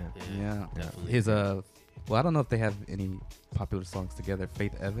 Yeah. Yeah. Definitely. His well, I don't know if they have any popular songs together.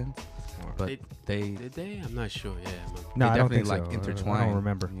 Faith Evans, but they Did they? I'm not sure. Yeah. No, they I don't think definitely like so. intertwined. I don't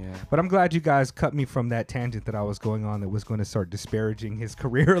remember. Yeah. But I'm glad you guys cut me from that tangent that I was going on that was going to start disparaging his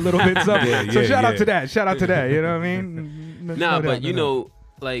career a little bit. So, so shout out to that. Shout out to that. You know what I mean? Nah, but you know,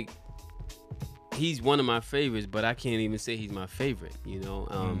 like he's one of my favorites, but I can't even say he's my favorite. You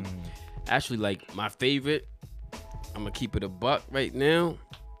know, actually, like my favorite, I'm gonna keep it a buck right now.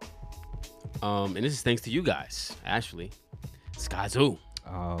 And this is thanks to you guys, actually. Skyzoo.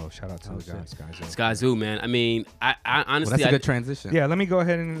 Oh, shout out to the guys, Skyzoo, man. I mean, I Well, honestly, that's a good transition. Yeah, let me go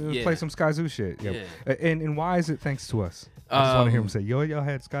ahead and Yeah. play some Sky Zoo shit. Yeah. Yeah. And why is it thanks to us? I just want to hear him say, "Yo, y'all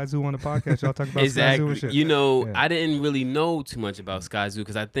had Sky Zoo on the podcast. Y'all talk about Sky Zoo exactly. and shit." You know, Yeah. I didn't really know too much about Skyzoo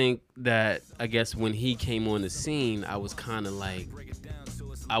because I think that I guess when he came on the scene, I was kind of like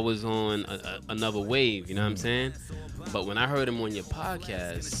I was on another wave. You know what I'm saying? But when I heard him on your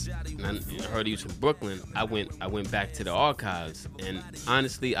podcast, and I heard he was from Brooklyn, I went back to the archives, and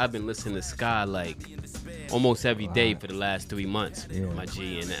honestly, I've been listening to Sky like almost every day for the last 3 months, my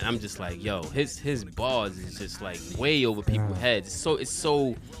G, and I'm just like, yo, his bars is just like way over people's heads.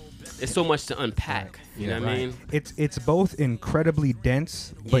 It's so much to unpack. You know what I mean? It's both incredibly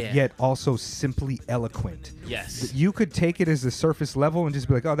dense, but Yeah. yet also simply eloquent. Yes. You could take it as the surface level and just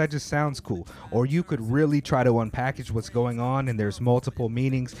be like, "Oh, that just sounds cool," or you could really try to unpackage what's going on, and there's multiple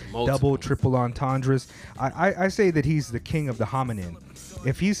meanings, double, triple entendres. I say that he's the king of the hominin.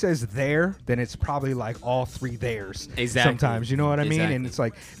 If he says there, then it's probably like all three theirs. Exactly. Sometimes, you know what I mean? And Exactly. it's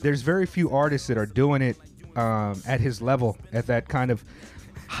like there's very few artists that are doing it at his level, at that kind of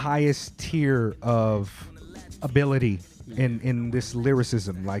highest tier of ability in this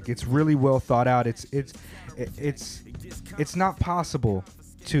lyricism. Like it's really well thought out. It's not possible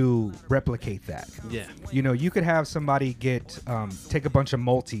to replicate that. Yeah. You know, you could have somebody take a bunch of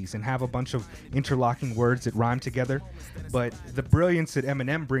multis and have a bunch of interlocking words that rhyme together, but the brilliance that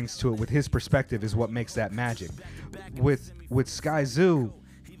Eminem brings to it with his perspective is what makes that magic. With Skyzoo,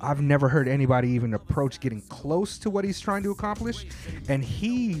 I've never heard anybody even approach getting close to what he's trying to accomplish, and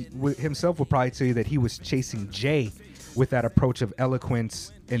he himself would probably tell you that he was chasing Jay with that approach of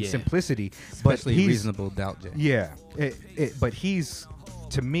eloquence and simplicity. Especially but he's, Reasonable Doubt Jay. Yeah, but he's,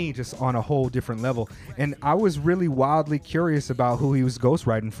 to me, just on a whole different level. And I was really wildly curious about who he was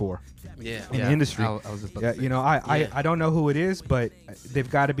ghostwriting for Yeah. in the industry. I was just about to say. You know, I don't know who it is, but they've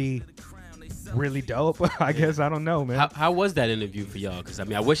got to be really dope. I guess. I don't know, man. How was that interview for y'all? Because I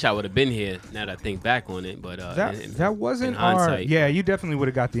mean, I wish I would have been here. Now that I think back on it, but that wasn't in our. hindsight. Yeah, you definitely would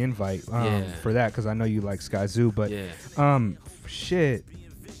have got the invite for that because I know you like Skyzoo. But shit,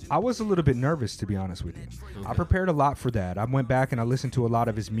 I was a little bit nervous, to be honest with you. I prepared a lot for that. I went back and I listened to a lot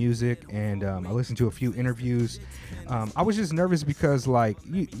of his music, and I listened to a few interviews. I was just nervous because, like,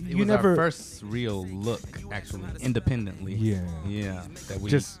 you was never our first real look, actually, independently. Yeah, that we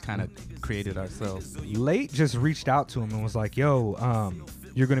Just- kind of created ourselves. Late just reached out to him and was like, "Yo,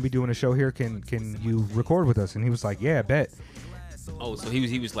 you're gonna be doing a show here. Can you record with us?" And he was like, "Yeah, bet." Oh, so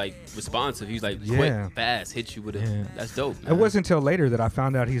he was like responsive. He was like Yeah. quick, fast, hit you with it. Yeah. That's dope. It man. wasn't until later that I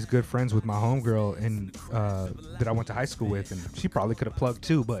found out he's good friends with my homegirl and that I went to high school with, and she probably could have plugged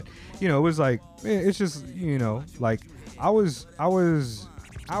too. But you know, it was like it's just, you know, like I always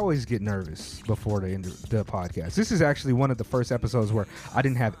get nervous before the end of the podcast. This is actually one of the first episodes where I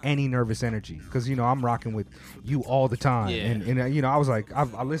didn't have any nervous energy because, you know, I'm rocking with you all the time. Yeah. And you know, I was like,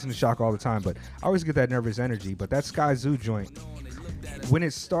 I listen to Shock all the time, but I always get that nervous energy. But that Sky Zoo joint, when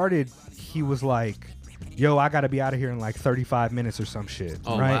it started, he was like, yo, I got to be out of here in like 35 minutes or some shit.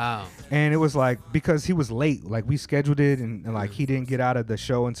 Oh, right? wow. And it was like, because he was late, like we scheduled it and like he didn't get out of the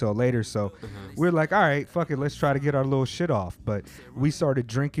show until later. So we're like, all right, fuck it. Let's try to get our little shit off. But we started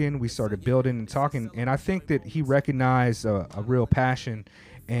drinking, we started building and talking. And I think that he recognized a real passion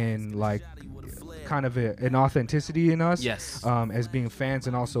and like kind of an authenticity in us. Yes. As being fans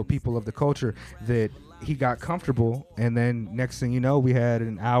and also people of the culture, that he got comfortable. And then next thing you know, we had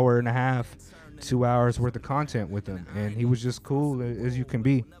an hour and a half, 2 hours worth of content with him, and he was just cool as you can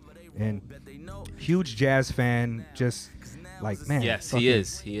be, and huge jazz fan. Just like, man, Yes, he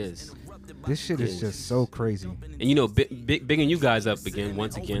is. this shit is just so crazy. And you know, bigging you guys up again,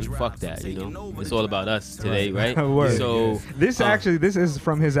 once again. Fuck that, you know. It's all about us today, right? Word. So This is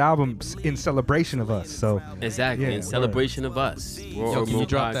from his album In Celebration of Us. So exactly, Yeah, in celebration of us. Yo, can you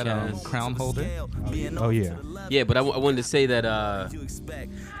drop that crown holder? oh yeah, Yeah, but I wanted to say that.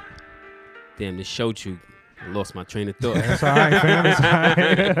 Damn, this showed you. I lost my train of thought. that's all right, fam. It's all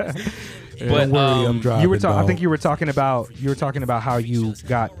right. But Don't worry, I'm driving. You were I dog. think you were talking about how you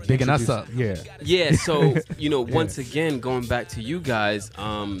got Bigging us introduced- up. Yeah, yeah, so you know, once again, going back to you guys,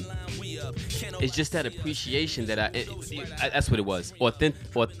 it's just that appreciation that that's what it was,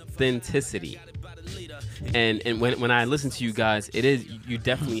 authenticity. And when I listen to you guys, it is, you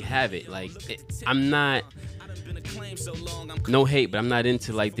definitely have it. Like I'm not, no hate, but I'm not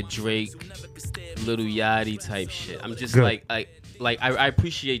into like the Drake, Little Yachty type shit. I'm just Good. I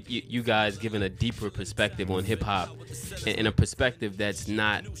appreciate you guys giving a deeper perspective on hip hop, and a perspective that's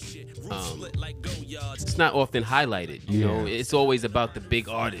not it's not often highlighted. You know, it's always about the big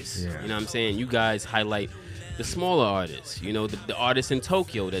artists. Yeah. You know what I'm saying? You guys highlight the smaller artists. You know, the artists in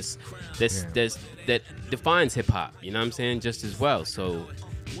Tokyo that defines hip hop. You know what I'm saying? Just as well. So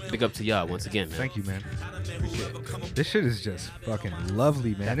big up to y'all once again, man. thank you, man. Appreciate it. This shit is just fucking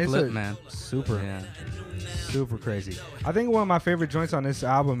lovely, man. That It's flip, man. super crazy. I think one of my favorite joints on this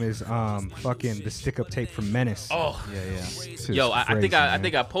album is fucking the stick up tape from Menace. Oh, Yeah. This is yo, I crazy, think I man.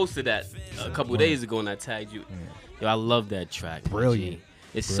 think I posted that a couple days ago and I tagged you. Yo, I love that track. Brilliant. G.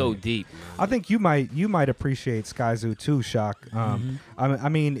 It's so deep. Man. I think you might appreciate Sky Zoo too, Shock. I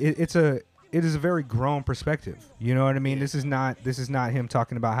mean, it is a very grown perspective. You know what I mean? This is not him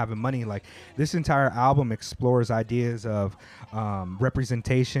talking about having money. Like, this entire album explores ideas of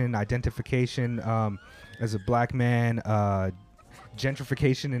representation, identification as a black man,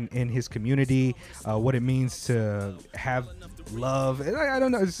 gentrification in his community, what it means to have love. And I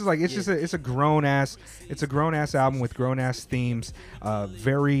don't know. It's just like it's a grown ass album with grown ass themes.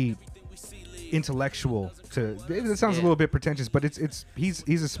 Very intellectual. It sounds a little bit pretentious, but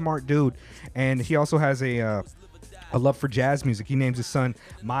he's a smart dude, and he also has a love for jazz music. He names his son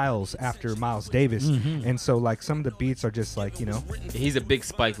Miles after Miles Davis, and so like some of the beats are just like, you know. He's a big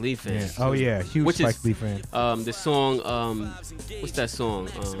Spike Lee fan. Yeah. Oh yeah, huge Which Spike is, Lee fan. The song, what's that song?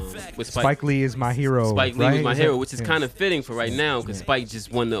 With Spike Lee is my hero. Spike Lee right? was my Is hero, that- which is yeah. kind of fitting for right now because Spike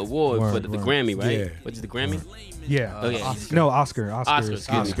just won the award Word, for the word. Grammy, right? Yeah. What is the Grammy? Yeah. Oh, yeah. No, Oscar. Oscar, excuse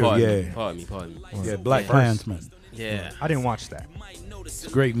me. Oscar, Pardon me. yeah. Pardon me. Yeah, Black Yeah. Klansman. Yeah. I didn't watch that. It's a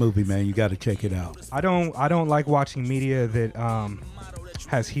great movie, man. You got to check it out. I don't like watching media that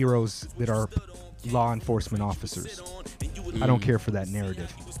has heroes that are law enforcement officers. I don't care for that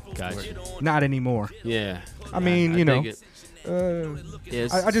narrative. Gotcha. Not anymore. Yeah. I mean, you know, dig it.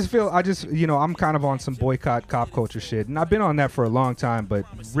 Yes. I just feel I'm kind of on some boycott cop culture shit, and I've been on that for a long time. But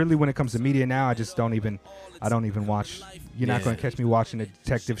really, when it comes to media now, I don't even watch. You're not Yeah. going to catch me watching a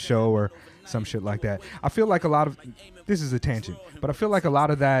detective show or some shit like that. I feel like a lot of this is a tangent, but I feel like a lot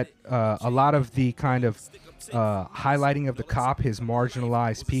of that, a lot of the kind of highlighting of the cop has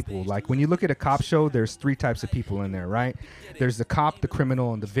marginalized people. Like when you look at a cop show, there's three types of people in there, right? There's the cop, the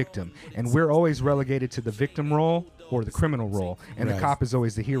criminal, and the victim, and we're always relegated to the victim role or the criminal role, and the Right. cop is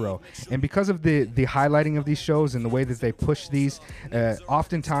always the hero. And because of the highlighting of these shows and the way that they push these,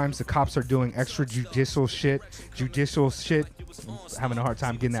 oftentimes the cops are doing extrajudicial shit. Having a hard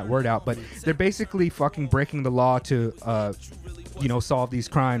time getting that word out, but they're basically fucking breaking the law to solve these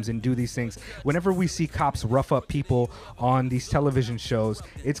crimes and do these things. Whenever we see cops rough up people on these television shows,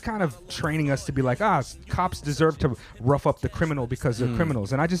 it's kind of training us to be like, cops deserve to rough up the criminal because they're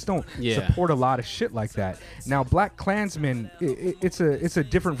criminals. And I just don't support a lot of shit like that. Now, Black Klansman, it's a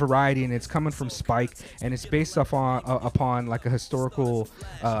different variety, and it's coming from Spike, and it's based upon like a historical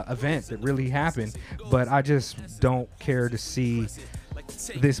event that really happened. But I just don't care to see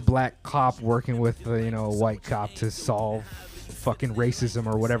this black cop working with a white cop to solve fucking racism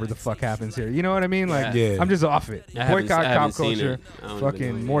or whatever the fuck happens here. You know what I mean? Like, Yeah. I'm just off it. I haven't- Boycott I haven't cop seen culture. it. I don't Fucking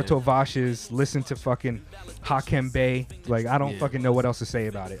even know, Morto Vashes. Listen to fucking Hakem Bey. Like, I don't Yeah. fucking know what else to say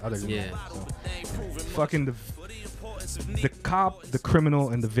about it other than Yeah. that. So. Fucking the cop, the criminal,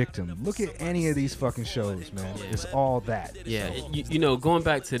 and the victim. Look at any of these fucking shows, man. Yeah. It's all that. Yeah, you know, going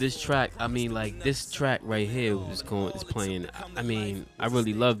back to this track, I mean, like this track right here is playing. I mean, I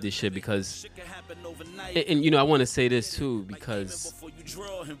really love this shit because, and you know, I want to say this too because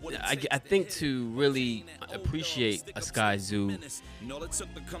I think to really appreciate a Sky Zoo,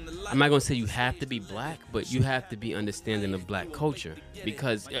 I'm not gonna say you have to be black, but you have to be understanding of black culture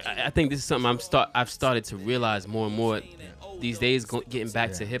because I think this is something I've started to realize more and more these days. Getting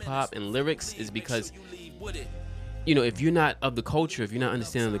back to hip hop and lyrics is because, you know, if you're not of the culture, if you're not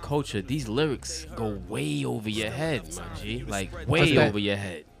understanding the culture, these lyrics go way over your head, my G. Like way over your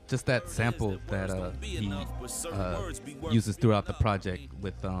head. Just that sample that he uses throughout the project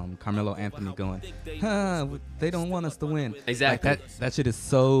with Carmelo Anthony going, huh, they don't want us to win. Exactly. Like that shit is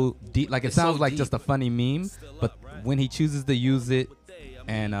so deep. Like it It's sounds so like deep. just a funny meme, but when he chooses to use it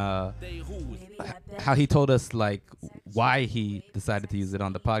and how he told us like why he decided to use it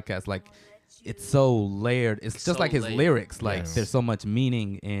on the podcast, like it's so layered. It's just so like his layered. lyrics. Like Yes. there's so much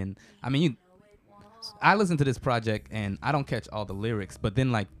meaning in. I mean, I listen to this project and I don't catch all the lyrics, but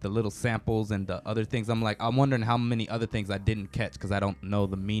then like the little samples and the other things, I'm wondering how many other things I didn't catch because I don't know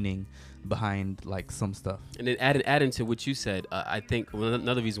the meaning behind like some stuff. And then adding to what you said, I think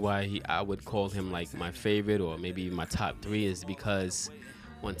another reason why I would call him like my favorite or maybe my top 3 is because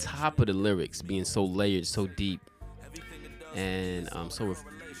on top of the lyrics being so layered, so deep, and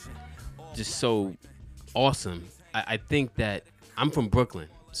just so awesome, I think that I'm from Brooklyn.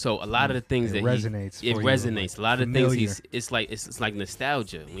 So a lot of the things It that resonates it for you, resonates. like, A lot of familiar. things it's like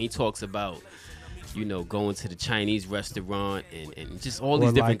nostalgia when he talks about, you know, going to the Chinese restaurant and just all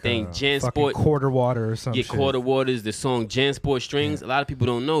these Or different like, things. fucking Jansport, quarter water or something. yeah, quarter waters. The song Jansport Strings. A lot of people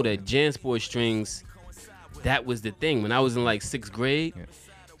don't know that Jansport Strings, that was the thing. When I was in like 6th grade,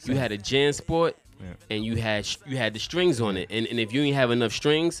 you had a Jansport and you had the strings on it. And if you didn't have enough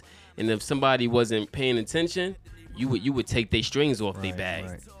strings, and if somebody wasn't paying attention, you would take their strings off their bag.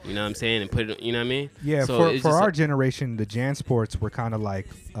 right. You know what I'm saying? And put it, you know what I mean? Yeah, So it's for just our generation, the Jan Sports were kind of like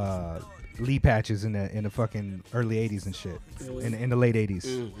Lee patches in the fucking early '80s and shit, in the late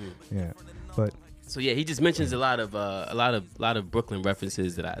 '80s. Yeah, but So yeah, he just mentions a lot of Brooklyn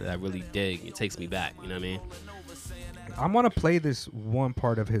references that I really dig. It takes me back. You know what I mean? I want to play this one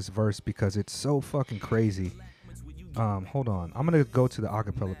part of his verse because it's so fucking crazy. Hold on, I'm gonna go to the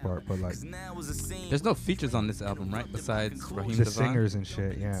acapella part, but like There's no features on this album, right? Besides Raheem the Devon? singers and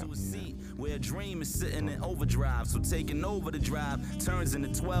shit. Yeah. Where a dream is sitting in overdrive, so taking over the drive turns into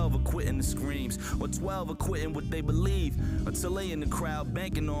 12 or quitting the screams, or 12 or quitting what they believe, until they in the crowd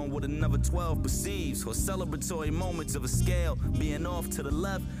banking on what another 12 perceives, or celebratory moments of a scale being off to the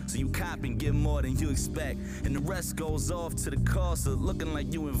left, so you cop and get more than you expect, and the rest goes off to the cost of looking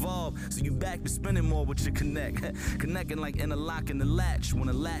like you involved, so you back to spending more with your connecting like interlocking the latch, when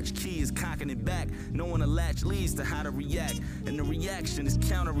a latch key is cocking it back, knowing a latch leads to how to react, and the reaction is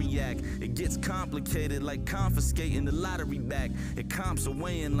counter-react. It gets complicated like confiscating the lottery back. It comps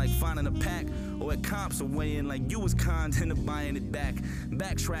away in like finding a pack, or it comps away in like you was conned into buying it back.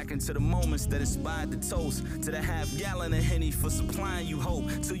 Backtracking to the moments that inspired the toast, to the half-gallon of Henny for supplying you hope,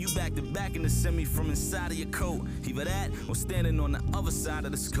 till you back to back in the semi from inside of your coat. Either that or standing on the other side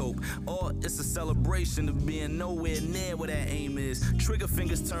of the scope, or it's a celebration of being nowhere near where that aim is. Trigger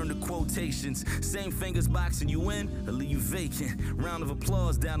fingers turn to quotations, same fingers boxing you in or leave you vacant. Round of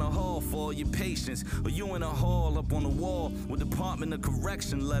applause down the hall for all your patience, or you in a hall up on the wall with Department of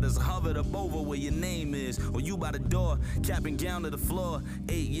Correction letters hovered up over where your name is, or you by the door cap and gown to the floor,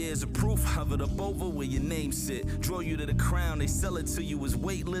 8 years of proof hovered up over where your name sit. Draw you to the crown, they sell it to you as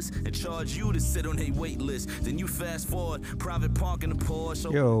weightless and charge you to sit on a wait list. Then you fast forward, private park in the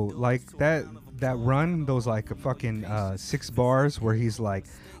Porsche. Yo, like that run, those like fucking 6 bars where he's like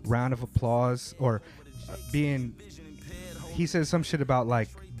round of applause or being. He says some shit about like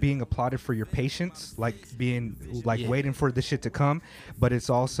being applauded for your patience, like being like waiting for the shit to come, but it's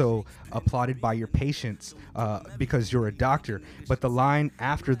also applauded by your patience because you're a doctor. But the line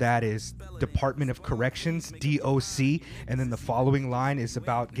after that is Department of Corrections, DOC, and then the following line is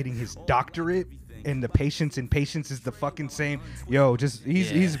about getting his doctorate. And the patience is the fucking same. Yo, just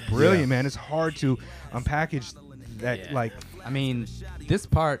he's brilliant, man. It's hard to unpackage that. Like, I mean, this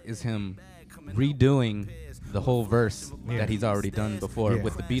part is him redoing the whole verse that he's already done before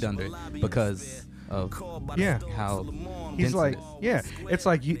with the beat under it because of how He's like, yeah, it's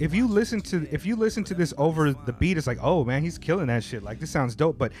like if you listen to this over the beat, it's like, oh man, he's killing that shit. Like this sounds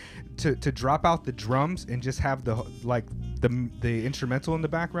dope. But to drop out the drums and just have the instrumental in the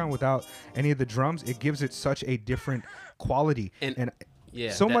background without any of the drums, it gives it such a different quality. And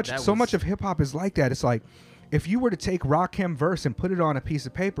yeah, so much of hip hop is like that. It's like, if you were to take Rakim verse and put it on a piece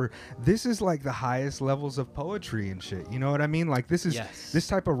of paper, this is like the highest levels of poetry and shit. You know what I mean? Like this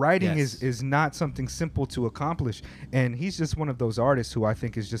type of writing is not something simple to accomplish. And he's just one of those artists who I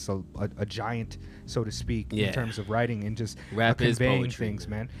think is just a giant, so to speak, in terms of writing and just conveying things,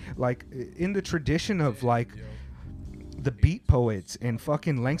 man. Like in the tradition of like the beat poets and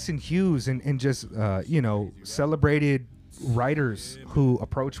fucking Langston Hughes and just celebrated writers who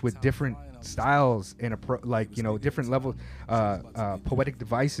approach with different styles and different level poetic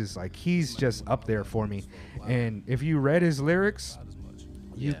devices. Like he's just up there for me. And if you read his lyrics,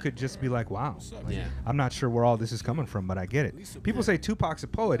 you could just be like, wow, I'm not sure where all this is coming from, but I get it. People say Tupac's a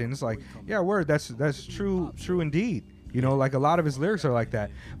poet, and it's like, yeah, word, that's true indeed. You know, like a lot of his lyrics are like that.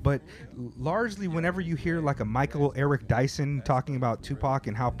 But largely whenever you hear like a Michael Eric Dyson talking about Tupac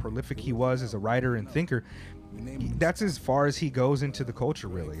and how prolific he was as a writer and thinker, that's as far as he goes into the culture,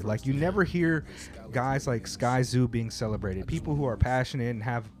 really. Like you never hear guys like Sky Zoo being celebrated, people who are passionate and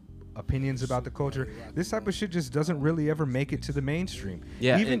have opinions about the culture. This type of shit just doesn't really ever make it to the mainstream.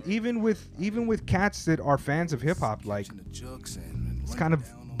 Even with cats that are fans of hip hop, like it's kind of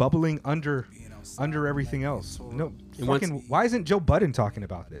bubbling under everything else. No, why isn't Joe Budden talking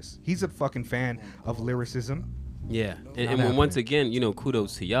about this? He's a fucking fan of lyricism. Yeah, and once again,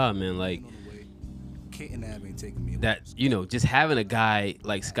 kudos to y'all, man. Like that, just having a guy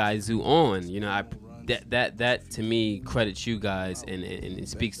like Sky Zoo on, that to me credits you guys and it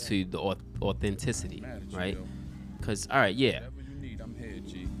speaks to the authenticity, right? Because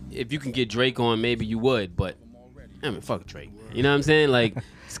if you can get Drake on, maybe you would, but I mean, fuck Drake, man. You know what I'm saying? Like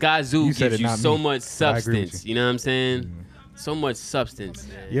Sky Zoo gives you so much substance. You know what I'm saying? So much substance,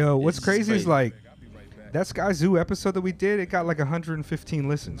 man. Yo, what's crazy is like that Sky Zoo episode that we did, it got like 115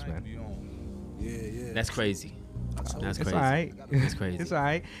 listens, man. That's crazy. That's crazy. It's all right. It's crazy. It's all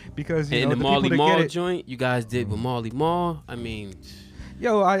right because the Marley Marl joint you guys did with Marley Marl. I mean,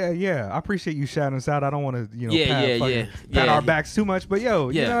 yo, I appreciate you shouting us out. I don't want to pat our backs too much, but you know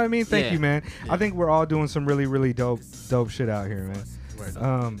what I mean. Thank you, man. I think we're all doing some really really dope shit out here, man. Right.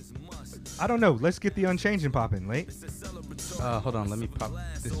 I don't know. Let's get the Unchanging popping, late. Hold on, let me pop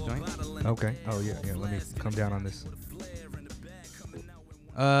this joint. Okay. Oh yeah. Let me come down on this.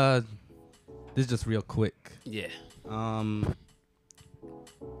 This is just real quick. Yeah. I've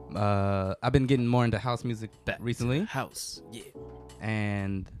been getting more into house music recently. House, yeah.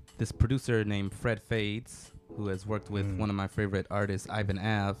 And this producer named Fred Fades, who has worked with one of my favorite artists, Ivan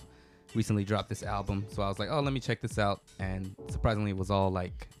Ave, recently dropped this album. So I was like, oh, let me check this out. And surprisingly, it was all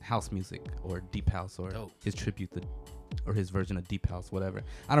like house music or deep house or his tribute or his version of deep house, whatever.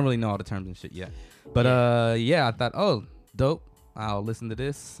 I don't really know all the terms and shit yet. But I thought, oh, dope. I'll listen to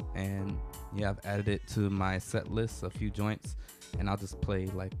this, and I've added it to my set list, a few joints, and I'll just play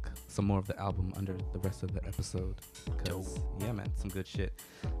like some more of the album under the rest of the episode. Cause, yeah, man, some good shit.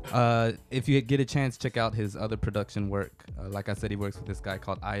 If you get a chance, check out his other production work. Like I said, he works with this guy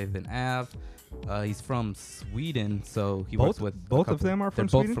called Ivan Ave. He's from Sweden, so he works with both of them are from Sweden?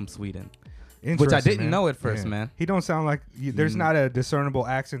 Sweden? Both from Sweden. Which I didn't know at first, man. He don't sound like there's not a discernible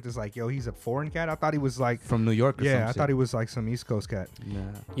accent that's like, yo, he's a foreign cat. I thought he was like from New York or some shit. Thought he was like some East Coast cat.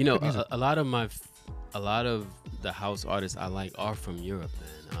 Yeah. A lot of the house artists I like are from Europe,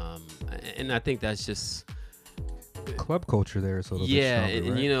 man. And I think that's just club culture there is a little bit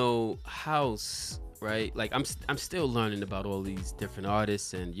stronger, and house, right? Like I'm still learning about all these different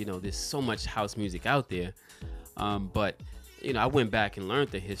artists, and there's so much house music out there. But I went back and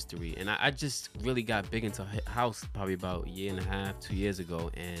learned the history, and I just really got big into house probably about a year and a half, 2 years ago,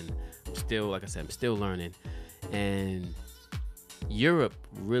 and I'm still, like I said, I'm still learning. And Europe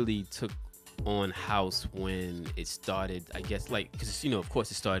really took on house when it started, I guess, like, because, of course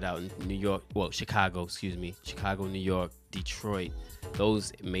it started out in New York, Chicago, New York, Detroit,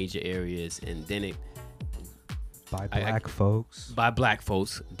 those major areas, and then it... By black folks,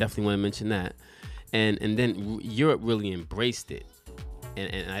 definitely want to mention that. And then Europe really embraced it,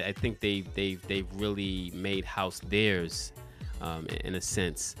 and I think they've really made house theirs, in a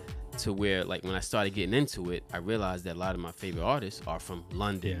sense, to where, like, when I started getting into it, I realized that a lot of my favorite artists are from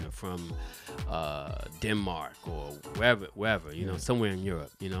London or from Denmark or wherever, somewhere in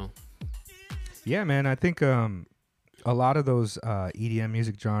Europe, Yeah, man. I think A lot of those EDM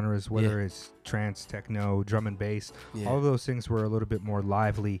music genres, whether it's trance, techno, drum and bass, all of those things were a little bit more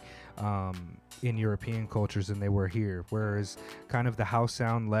lively in European cultures than they were here. Whereas kind of the house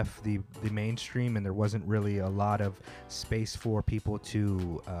sound left the mainstream, and there wasn't really a lot of space for people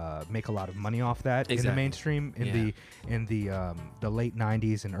to make a lot of money off that in the mainstream in the late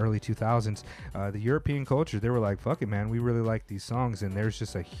 90s and early 2000s. The European culture, they were like, fuck it, man, we really like these songs, and there's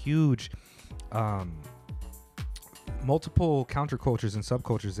just a huge multiple countercultures and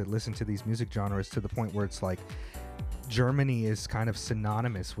subcultures that listen to these music genres to the point where it's like Germany is kind of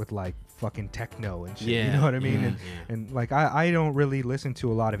synonymous with like fucking techno and shit. You know what I mean? And like I don't really listen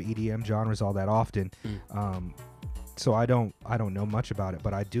to a lot of EDM genres all that often. So I don't know much about it,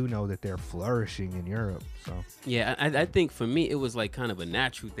 but I do know that they're flourishing in Europe. So I think for me it was like kind of a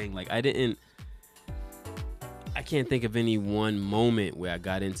natural thing. Like I can't think of any one moment where I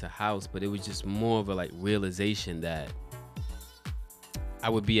got into house, but it was just more of a like realization that I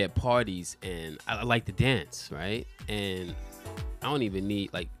would be at parties and I like to dance, right? And I don't even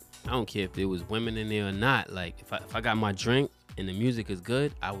need, like, I don't care if there was women in there or not. Like if I got my drink and the music is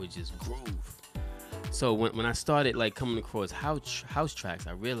good, I would just groove. So when I started like coming across house tracks,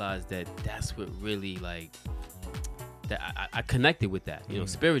 I realized that that's what really like that I connected with that, you know,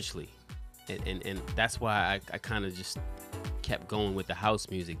 spiritually. And that's why I kind of just kept going with the house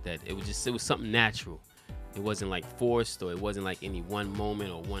music. That it was something natural. It wasn't like forced, or it wasn't like any one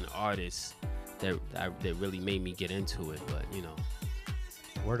moment or one artist that really made me get into it. But you know,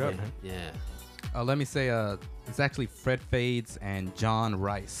 word up, man. Yeah. Let me say, it's actually Fred Fades and John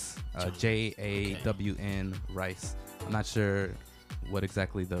Rice, Jawn Rice. I'm not sure what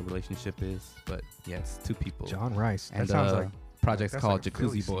exactly the relationship is, but yeah, it's two people. John Rice. And that sounds like project's that's called like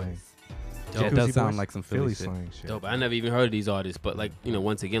Jacuzzi Philly Boys. slang. Yeah, it does sound like some Philly slang shit. Dope. I never even heard of these artists, but like, you know,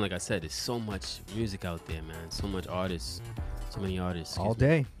 once again, like I said, there's so much music out there, man. So much artists, so many artists. All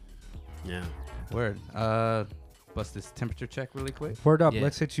day. Yeah. Word. Bust this temperature check really quick. Word up. Yeah.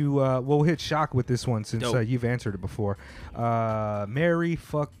 Let's hit you. We'll hit Shock with this one since you've answered it before. Marry,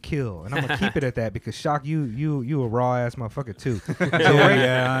 fuck, kill, and I'm gonna keep it at that because Shock, you a raw ass motherfucker too.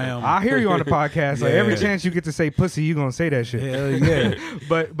 Yeah, I am. I hear you on the podcast. Like every chance you get to say pussy, you gonna say that shit. Hell yeah.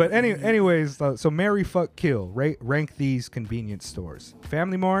 but anyways, so marry, fuck, kill. Rank these convenience stores: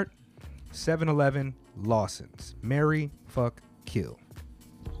 Family Mart, 7-Eleven, Lawson's. Marry, fuck, kill.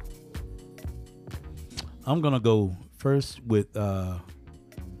 I'm gonna go first with I'm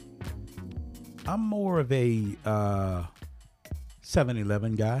more of a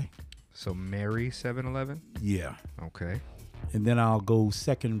 7-Eleven guy. So marry 7-Eleven. Yeah. Okay. And then I'll go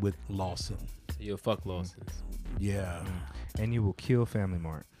second with Lawson. So you'll fuck Lawson's. Yeah. And you will kill Family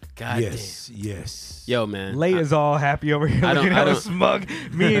Mart. God yes. damn. Yes. Yo, man. Leia's all happy over here looking at us smug.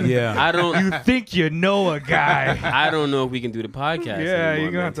 Me and you think you know a guy. I don't know if we can do the podcast. Yeah, anymore,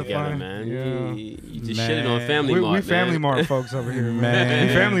 you're gonna have to together, find. man. Yeah. You just shitted on Family Mart. We Family man. Mart folks over here, man. Man.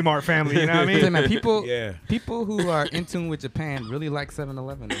 We Family Mart family. You know what I mean? Say, man, people Yeah. who are in tune with Japan really like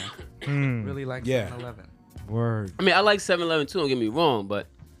 7-Eleven. Man. Really like 7-Eleven. Word. I mean, I like 7-Eleven too. Don't get me wrong, but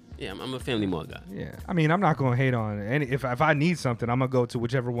yeah, I'm a Family Mart guy. Yeah. I mean, I'm not gonna hate on any. If I need something, I'm gonna go to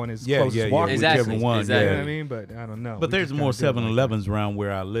whichever one is closest yeah. walking. Exactly. Whichever one. Exactly. You know Yeah. what I mean? But I don't know. But We there's just more kinda do it like 7-Elevens around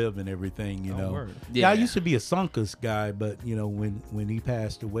where I live and everything, you know. word. Yeah, I used to be a Sunkus guy, but you know, when he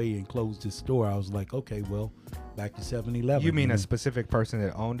passed away and closed his store, I was like, okay, well, back to 7-Eleven. You mean a specific person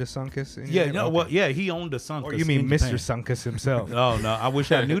that owned a Sunkus? Yeah, no, well, yeah, he owned a Sunkus. Or you mean in Mr. Japan. Sunkus himself? Oh no, I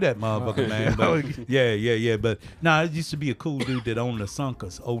wish I knew that motherfucker, man. But yeah. But no, it used to be a cool dude that owned a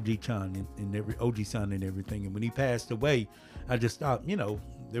Sunkus, OG-chan and every OG-san and everything. And when he passed away, I just thought, you know,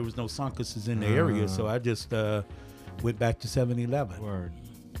 there was no Sunkuses in the area, so I just went back to 7-Eleven. Word.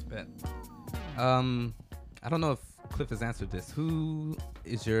 Bet. I don't know if Cliff has answered this. Who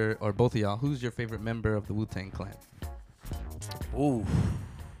is your, or both of y'all, who's your favorite member of the Wu-Tang Clan? Ooh,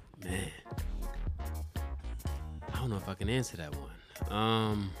 man. I don't know if I can answer that one.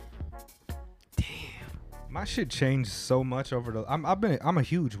 Damn. My shit changed so much over the. I'm a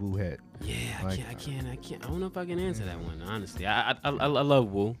huge Wu head. Yeah, Like, I can't. I don't know if I can answer that one. Honestly, I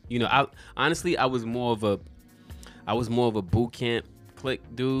love Wu. You know, I was more of a boot camp click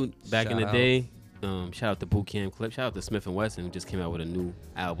dude back in the day. Shout out to Boot Camp Clip. Shout out to Smith & Wesson, who just came out with a new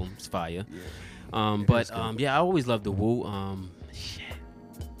album. It's fire. Yeah. I always loved the Wu. Shit.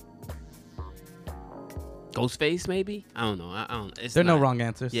 Ghostface, maybe? I don't know. I don't. There are no wrong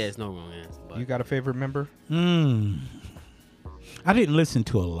answers. Yeah, it's no wrong answer. But You got a favorite member? I didn't listen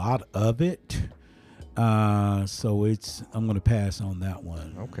to a lot of it, so I'm gonna pass on that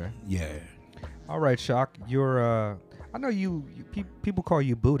one. Okay. Yeah. All right, Shock. You're. I know people call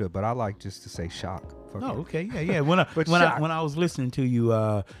you Buddha, but I like just to say Shock Fuck Oh, you. okay, yeah. When But when Shock. I was listening to you,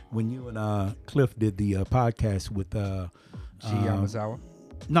 when you and Cliff did the podcast with G. Yamazawa.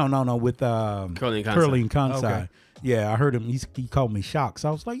 no, with Curly and Kansai. Curly and Kansai. Okay. Yeah, I heard him. He called me Shock, so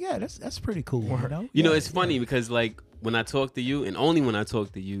I was like, yeah, that's pretty cool. You know, Yeah, it's funny because like when I talk to you, and only when I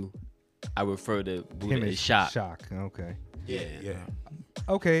talk to you, I refer to Buddha Him as is Shock. Shock. Okay. Yeah. Yeah.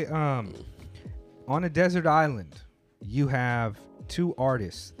 Okay. On a desert island, you have 2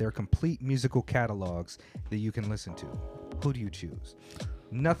 artists, their complete musical catalogs that you can listen to. Who do you choose?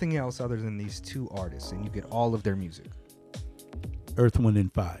 Nothing else other than these 2 artists, and you get all of their music. Earth, Wind,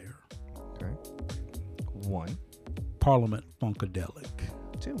 and Fire. Okay. 1, Parliament Funkadelic.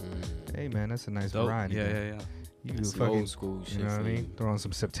 2. Hey man, that's a nice Dope. variety. Yeah, man. yeah, yeah. You do That's some fucking old school shit. You know what I for mean? you. Throw on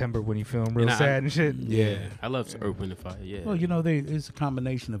some September when you feeling real And I- sad and shit. Yeah, I love Earth, Wind, and Fire. Yeah. Well, you know, it's a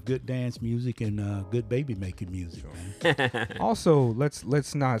combination of good dance music and good baby making music, man. Also,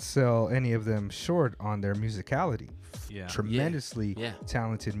 let's not sell any of them short on their musicality. Yeah. Tremendously Yeah.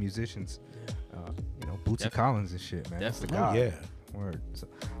 talented musicians. Bootsy Definitely. Collins and shit, man. That's the Definitely. guy. Yeah. Word. So,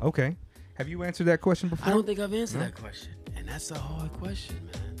 okay. Have you answered that question before? I don't think I've answered that question, and that's a hard question,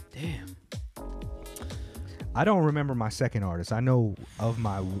 man. Damn. I don't remember my second artist. I know of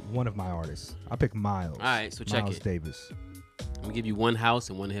one of my artists. I pick Miles. All right, so check Miles it. Davis. I'm gonna give you one house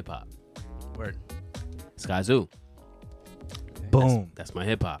and one hip hop. Word. Sky Zoo. Boom. That's my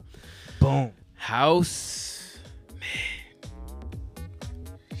hip hop. Boom. House, man.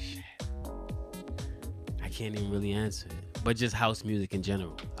 Shit. I can't even really answer it, but just house music in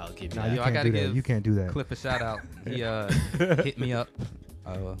general. I'll give you Nah, that. you Yo, I can't gotta do that. give You can't do that. Cliff a shout out. He hit me up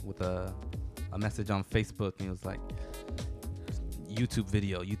with a message on Facebook, and he was like, YouTube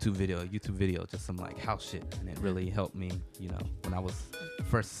video, just some like house shit, and it really helped me, you know, when I was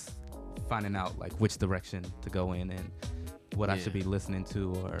first finding out like which direction to go in and what I should be listening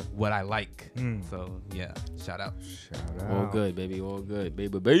to or what I like. So yeah, shout out. Shout out. All good, baby. All good,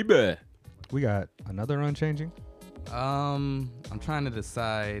 baby. We got another unchanging. I'm trying to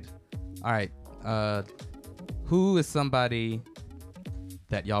decide. All right, who is somebody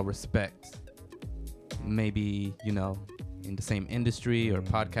that y'all respect? Maybe, you know, in the same industry or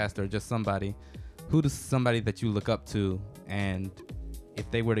podcast or just somebody. Who does somebody that you look up to, and if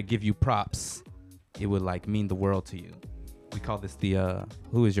they were to give you props, it would like mean the world to you. We call this the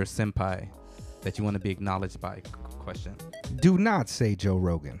who is your senpai that you want to be acknowledged by question. Do not say Joe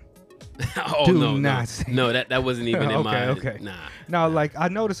Rogan. Oh Do no, not no, say no, that wasn't even in my. Okay. Nah. Now, like, I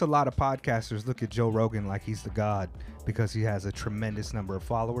notice a lot of podcasters look at Joe Rogan like he's the god because he has a tremendous number of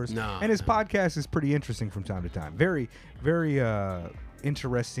followers. No, and his no. podcast is pretty interesting from time to time. Very, very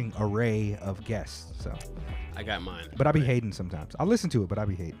interesting array of guests. So, I got mine. but I be hating sometimes. I listen to it, but I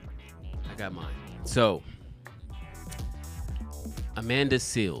be hating. I got mine. So, Amanda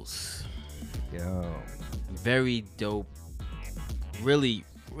Seals, Yo. very dope, really,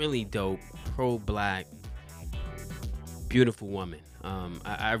 really dope, pro-black, beautiful woman.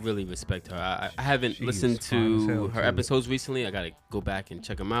 I really respect her. I haven't She listened is fine as to hell, her too. episodes recently. I gotta go back and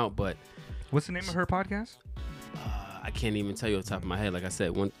check them out, but What's the name of her podcast? I can't even tell you off the top of my head. Like I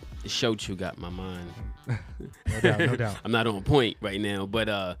said, one Shochu got my mind. No doubt, no doubt. I'm not on point right now,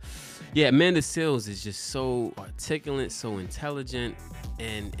 but yeah, Amanda Seals is just so articulate, so intelligent,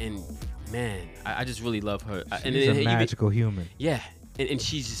 and man, I just really love her. She's And a magical human. yeah, and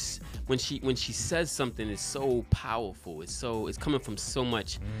she's just when she says something, it's so powerful. It's coming from so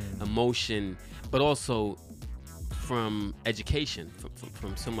much emotion, but also from education,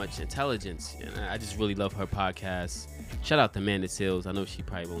 from so much intelligence. And I just really love her podcast. Shout out to Amanda Seals. I know she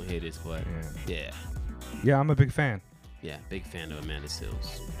probably won't hear this, but yeah, Yeah, I'm a big fan. big fan of Amanda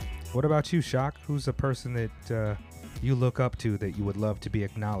Seals. What about you, Shock? Who's a person that you look up to that you would love to be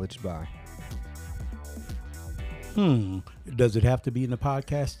acknowledged by? Does it have to be in the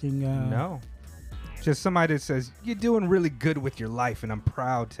podcasting? No. Just somebody that says, you're doing really good with your life, and I'm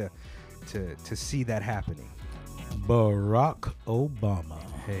proud to see that happening. Barack Obama.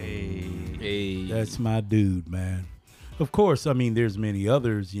 Hey, That's my dude, man. Of course, I mean, there's many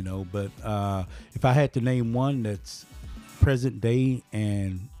others, you know, but if I had to name one that's present day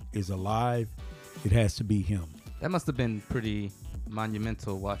and is alive, it has to be him. That must have been pretty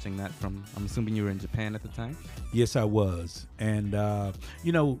monumental watching that from, I'm assuming you were in Japan at the time? Yes, I was. And,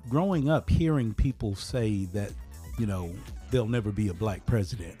 you know, growing up, hearing people say that, you know, there'll never be a black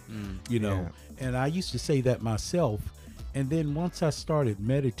president, you know, and I used to say that myself. And then once I started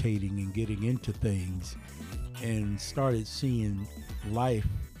meditating and getting into things and started seeing life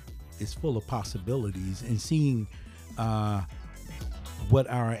is full of possibilities and seeing what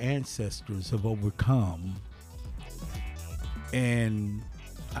our ancestors have overcome and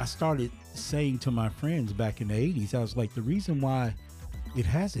I started saying to my friends back in the 80s, I was like, the reason why it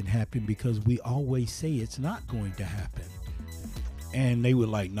hasn't happened because we always say it's not going to happen. And they were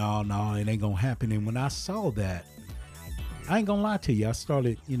like, no, it ain't gonna happen. And when I saw that, I ain't gonna lie to you, I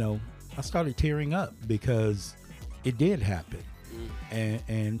started tearing up because it did happen.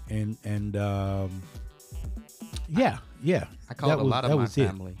 And yeah. I called a lot of my it.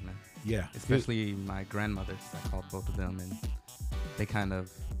 family, man. Yeah. Especially my grandmothers. I called both of them, and they kind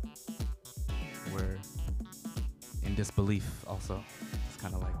of were in disbelief also. It's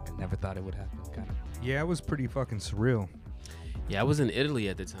kind of like, I never thought it would happen, kind of. Yeah, it was pretty fucking surreal. Yeah, I was in Italy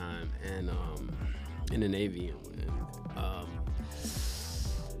at the time, and in the Navy.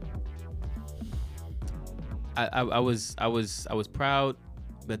 I was proud,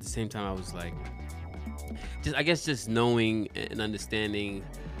 but at the same time I was like, just knowing and understanding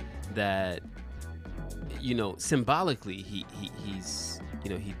that, symbolically he's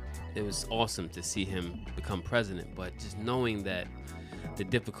it was awesome to see him become president, but just knowing that the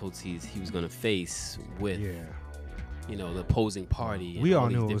difficulties he was going to face with the opposing party. We all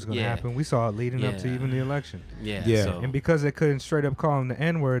knew it was going to happen. We saw it leading up to even the election. Yeah. So. And because they couldn't straight up call him the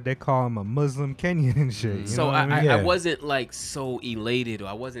N-word, they call him a Muslim Kenyan and shit. You know what I mean? I wasn't like so elated, or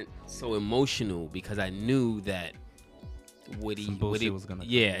I wasn't so emotional because I knew that what he was going to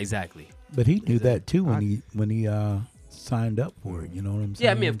Yeah, exactly. But he knew that too when he signed up for it. You know what I'm saying?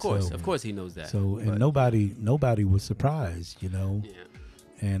 Yeah, I mean, of course he knows that. So and nobody was surprised. Yeah.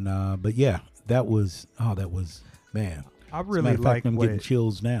 And but yeah, that was man. I really like I'm what getting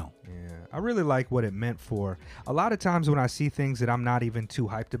chills now. Yeah, I really like what it meant for. A lot of times when I see things that I'm not even too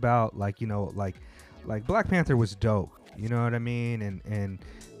hyped about, like Black Panther was dope. You know what I mean? And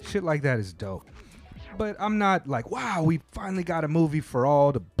shit like that is dope. But I'm not like, wow, we finally got a movie for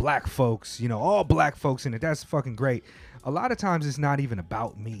all the black folks, all black folks in it. That's fucking great. A lot of times it's not even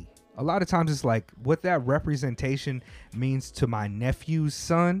about me. A lot of times it's like what that representation means to my nephew's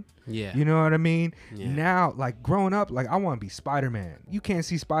son. Yeah. You know what I mean? Yeah. Now, like growing up, like I want to be Spider-Man. You can't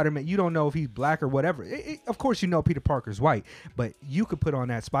see Spider-Man. You don't know if he's black or whatever. Of course, Peter Parker's white, but you could put on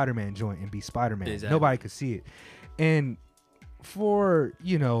that Spider-Man joint and be Spider-Man. Exactly. Nobody could see it. And for,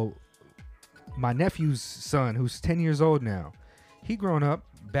 my nephew's son, who's 10 years old now, he grown up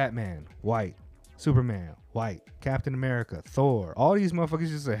Batman, white, Superman, white, Captain America, Thor, all these motherfuckers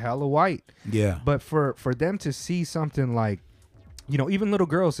just a hella white. Yeah. But for them to see something like, even little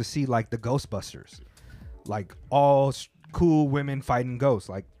girls to see like the Ghostbusters, like all cool women fighting ghosts,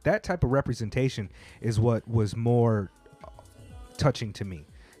 like that type of representation is what was more touching to me.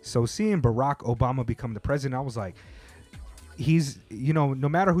 So seeing Barack Obama become the president, I was like, he's, no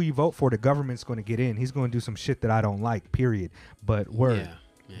matter who you vote for, the government's going to get in. He's going to do some shit that I don't like, period. But word,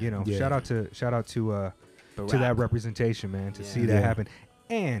 shout out to that representation, man, to see that happen.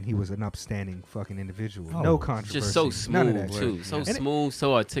 And he was an upstanding fucking individual. No controversy. Just so smooth, too. So smooth,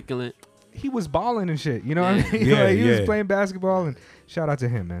 so articulate. He was balling and shit. You know what I mean? He was playing basketball, and shout out to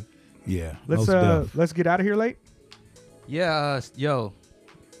him, man. Yeah. Let's get out of here late. Yeah, yo.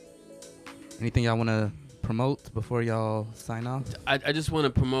 Anything y'all want to promote before y'all sign off? I just want to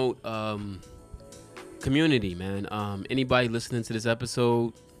promote community, man. Anybody listening to this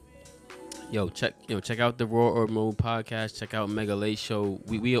episode, check out the Raw or Mode podcast. Check out Mega Late Show.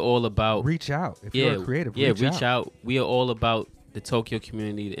 We are all about reach out. If you're creative, reach out. We are all about the Tokyo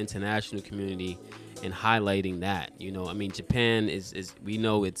community, the international community, and highlighting that. Japan is we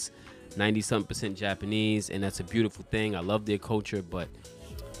know it's 90-something% Japanese, and that's a beautiful thing. I love their culture, but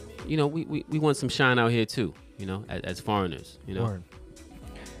we want some shine out here too. As foreigners. Word.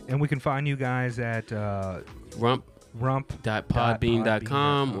 And we can find you guys at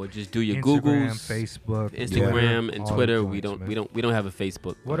rump.podbean.com, or just do your Instagram, Googles, Facebook, and Twitter. We don't have a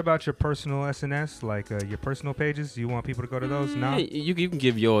Facebook. What about your personal SNS, like your personal pages? Do you want people to go to those? No, you can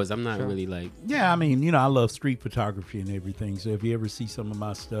give yours. I'm not really like. Yeah, I mean, I love street photography and everything. So if you ever see some of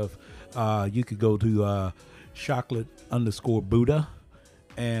my stuff, you could go to chocolate_Buddha,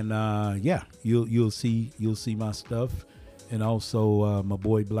 and you'll see my stuff, and also my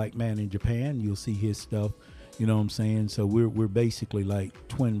boy Black Man in Japan. You'll see his stuff. You know what I'm saying? So we're basically like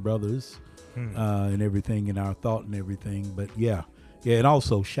twin brothers and everything in our thought and everything. But yeah, and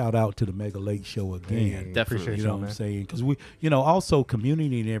also shout out to the Mega Late Show again. Yeah, definitely. You know what I'm saying? Because we, also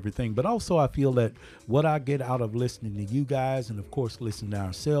community and everything. But also I feel that what I get out of listening to you guys, and of course listening to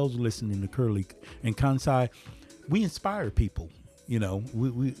ourselves, listening to Curly and Kansai, we inspire people.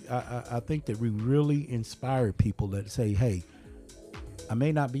 I think that we really inspire people that say, hey, I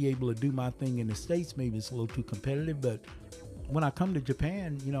may not be able to do my thing in the States. Maybe it's a little too competitive, but when I come to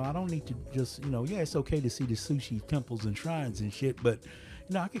Japan, I don't need to just, it's okay to see the sushi temples and shrines and shit, but,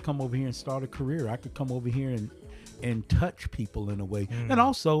 I could come over here and start a career. I could come over here and touch people in a way. And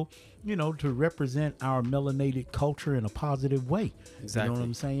also, to represent our melanated culture in a positive way. Exactly. You know what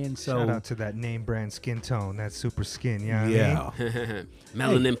I'm saying? So Shout out to that name brand skin tone, that super skin. You know what I mean?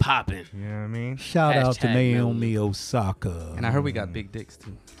 Melanin popping. You know what I mean? shout out to Hashtag Naomi Osaka. And I heard we got big dicks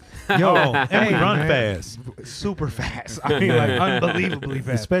too. Yo, and we run man. fast. Super fast. I mean, like unbelievably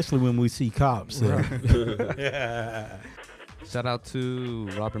fast. Especially when we see cops. So. Shout out to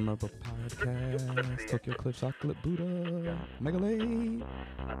Robin Murphy Podcast, Tokyo Clip Chocolate Buddha, Mega Late.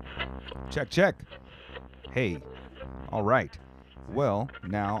 Check. Hey, all right. Well,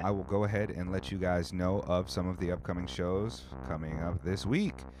 now I will go ahead and let you guys know of some of the upcoming shows coming up this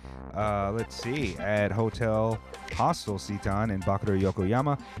week. Let's see. At Hotel Hostel Sitan in Bakuro,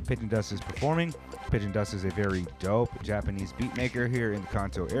 Yokoyama, Pigeon Dust is performing. Pigeon Dust is a very dope Japanese beat maker here in the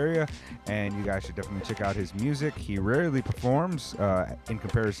Kanto area, and you guys should definitely check out his music. He rarely performs in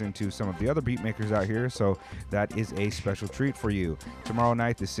comparison to some of the other beat makers out here, so that is a special treat for you. Tomorrow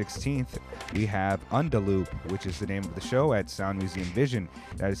night, the 16th, we have Undaloop, which is the name of the show at Sound Museum Vision.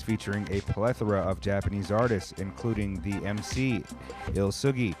 That is featuring a plethora of Japanese artists, including the MC,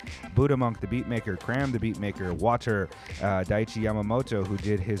 Ilsugi, Buddha Monk the Beatmaker, Cram the Beatmaker, Water, Daichi Yamamoto, who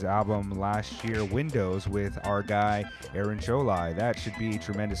did his album last year, Windows, with our guy Aaron Sholai. That should be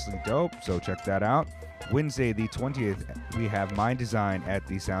tremendously dope, so check that out. Wednesday the 20th, we have Mind Design at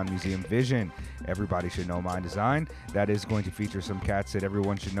the Sound Museum Vision. Everybody should know Mind Design. That is going to feature some cats that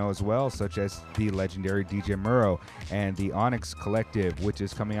everyone should know as well, such as the legendary DJ Murrow and the Onyx Collective, which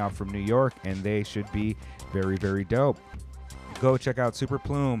is coming out from New York, and they should be very, very dope. Go check out Super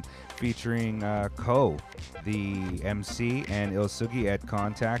Plume featuring Ko, the MC, and Ilsugi at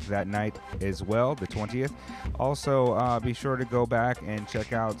Contact that night as well, the 20th. Also, be sure to go back and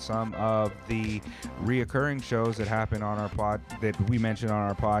check out some of the reoccurring shows that happen on our that we mentioned on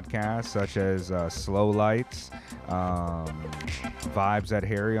our podcast, such as Slow Lights, Vibes at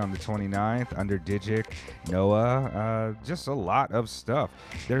Harry on the 29th, Under Digic, Noah, just a lot of stuff.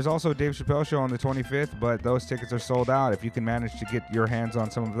 There's also Dave Chappelle Show on the 25th, but those tickets are sold out. If you can manage to get your hands on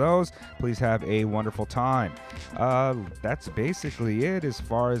some of those, please have a wonderful time. That's basically it as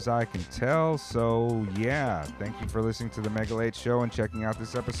far as I can tell. So yeah, thank you for listening to the Mega Late Show and checking out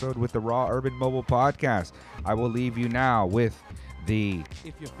this episode with the Raw Urban Mobile Podcast. I will leave you now with the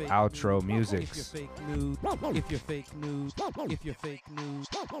outro music. If you're fake news, if you're fake news, if you're fake news,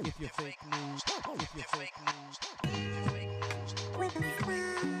 if you're fake news, if you're fake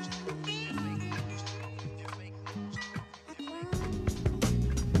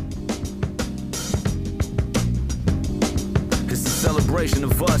It's a celebration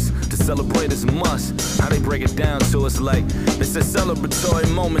of us. To celebrate is a must. How they break it down to us like they said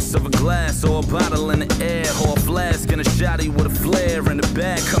celebratory moments of a glass or a bottle in the air or a flask and a shotty with a flare in the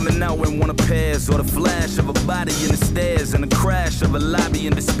bag coming out in one of pairs, or the flash of a body in the stairs and the crash of a lobby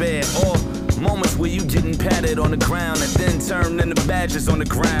in despair, or moments where you getting patted on the ground and then turned into badges on the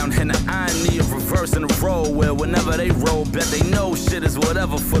ground, and the irony of reversing the role where whenever they roll, bet they know shit is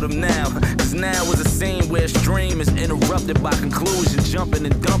whatever for them now. Cause now is a scene where a stream is interrupted by conclusion, jumping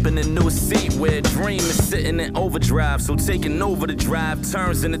and dumping into a seat where a dream is sitting in overdrive. So taking over the drive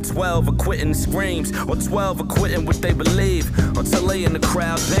turns into 12 or quitting the screams, or 12 or quitting what they believe, until they in the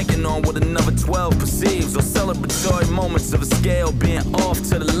crowd banking on what another 12 perceives, or celebratory moments of a scale being off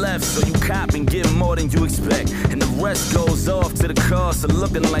to the left, so you cop and give more than you expect, and the rest goes off to the cost of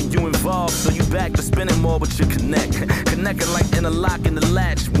looking like you involved, so you back to spending more but you connecting like interlocking the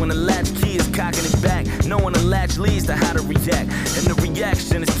latch when the latch key is cocking it back, knowing the latch leads to how to react, and the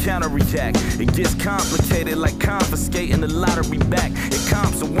reaction is counter-react. It gets complicated like confiscating the lottery back. It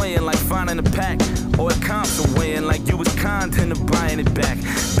comps away like finding a pack, or it comps away like you was conned into buying it back.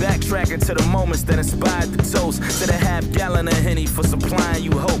 Backtracking to the moments that inspired the toast, to the half-gallon of Henny for supplying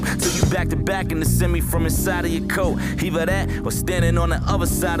you hope, till you back to back in the semi from inside of your coat. Either that or standing on the other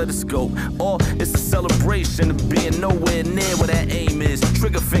side of the scope, or it's a celebration of being nowhere near where that aim is.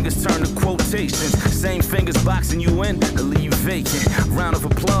 Trigger fingers turn to quotations, same fingers boxing you in to leave you vacant. Round of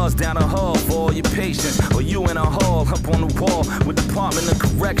applause down the hall for all your patience, or you in a hall up on the wall with Department of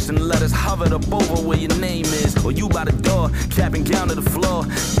Correction letters hovered up over where your name is, or you by the door capping down to the floor.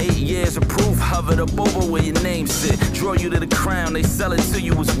 8 years of proof hovered up over where your name sit. Draw you to the crown, they sell it to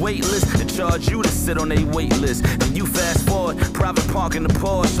you as weightless and charge you to sit on their wait list. And you fast forward, private park in the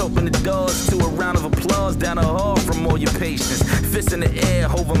Porsche, open the doors to a round of applause down the hall from all your patience. Fists in the air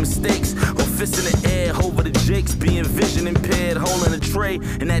over mistakes, or fists in the air over the jakes. Being vision impaired, holding a tray,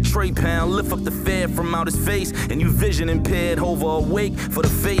 and that tray pound lift up the fare from out his face. And you vision impaired, over awake for the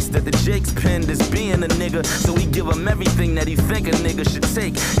face that the jakes pinned as being a nigga. So we give him everything that he think a nigga should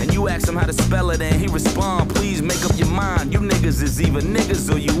take. And you ask him how to spell it, and he respond, please make up your mind. You niggas is either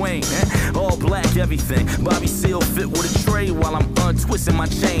niggas or you ain't. All black everything. Bobby Seal fit with a tray while I'm untwisting my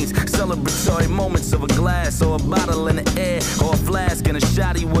chains. Celebratory moments of a glass or a bottle in the air, or a flask and a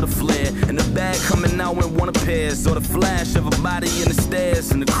shotty with a flare. And the bag coming out in one of pairs, or the flash of a body in the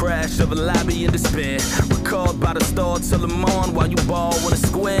stairs, and the crash of a lobby in despair. Recalled by the star till the morn while you ball with a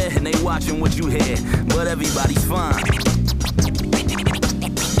square, and they watching what you hear, but everybody's fine.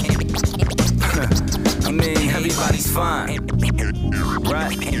 I mean, everybody's fine,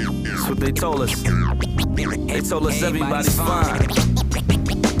 right? That's what they told us. They told us everybody's fine.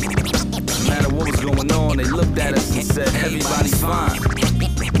 No matter what was going on, they looked at us and said, everybody's fine.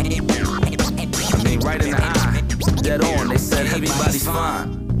 I mean, right in the eye, dead on, they said, everybody's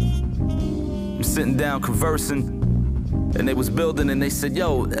fine. I'm sitting down conversing, and they was building, and they said,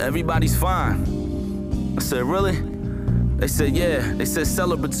 yo, everybody's fine. I said, really? They said, yeah. They said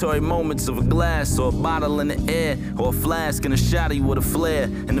celebratory moments of a glass or a bottle in the air, or a flask and a shotty with a flare,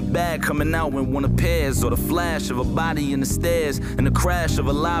 and the bag coming out when one appears, or the flash of a body in the stairs, and the crash of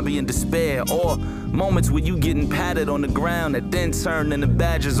a lobby in despair, or moments where you getting patted on the ground that then turn into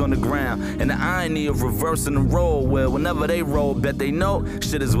badges on the ground, and the irony of reversing the role where whenever they roll, bet they know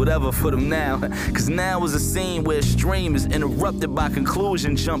shit is whatever for them now. Cause now is a scene where a stream is interrupted by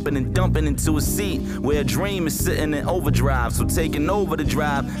conclusion, jumping and dumping into a seat where a dream is sitting in overdrive. So taking over the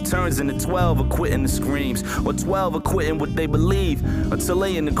drive turns into 12 or quitting the screams, or 12 or quitting what they believe, until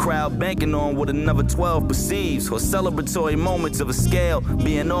they in the crowd banking on what another 12 perceives, or celebratory moments of a scale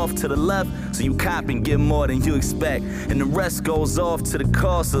being off to the left, so you cop and get more than you expect, and the rest goes off to the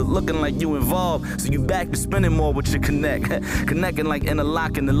cost of looking like you involved, so you back to spending more with your connect. Connecting like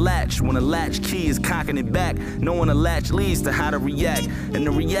interlocking the latch when a latch key is cocking it back, knowing a latch leads to how to react, and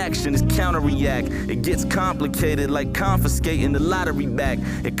the reaction is counter-react. It gets complicated like confiscating the lottery back.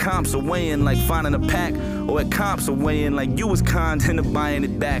 It comps away in like finding a pack, or it comps away in like you was conned into buying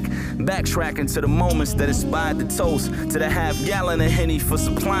it back. Backtracking to the moments that inspired the toast, to the half-gallon of Henny for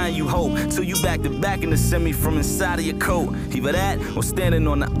supplying you hope, till you back to back in the semi from inside of your coat. Either that or standing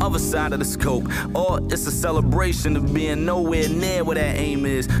on the other side of the scope, or it's a celebration of being nowhere near where that aim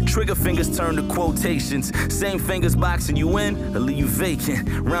is. Trigger fingers turn to quotations, same fingers boxing you in or leave you vacant.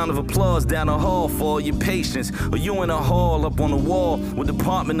 Round of applause down the hall for all your patience, or you in a hall up on the wall with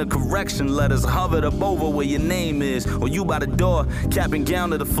Department of Correction letters hovered up over where your name is, or you by the door cap and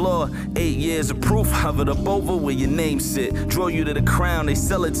gown to the floor. 8 years of proof hovered up over where your name sit. Draw you to the crown, they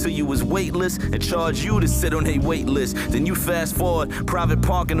sell it to you as weightless and charge you to sit on a wait list. Then you fast forward, private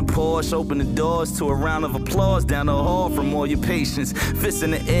park in the Porsche, open the doors to a round of applause down the hall from all your patience. Fists in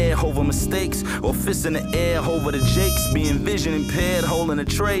the air over mistakes, or fists in the air over the jakes. Being vision impaired, holding a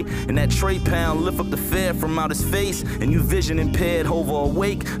tray, and that tray pound lift up the fare from out his face. And you vision impaired, over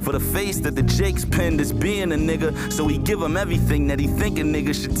awake for the face that the jakes pinned as being a nigga. So we give him everything that he think a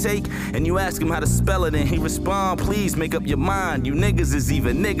nigga should take, and you ask him how to spell it, and he respond, please make up your mind. You niggas is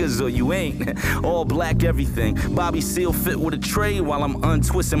either niggas or you ain't. All black everything. Bobby Seal fit with a tray while I'm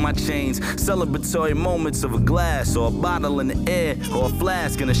untwisting my chains. Celebratory moments of a glass or a bottle in the air, or a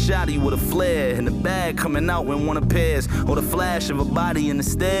flask and a shotty with a flare, and the bag coming out when one appears, or the flash of a body in the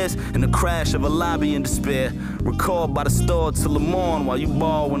stairs, and the crash of a lobby in despair. Recalled by the store till the morn while you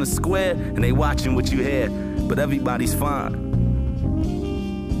ball in a square, and they watching what you hear, but everybody's fine.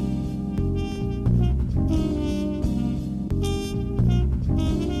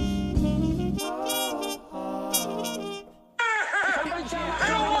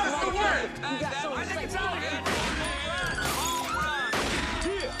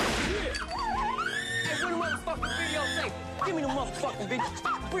 Give me the motherfucking video.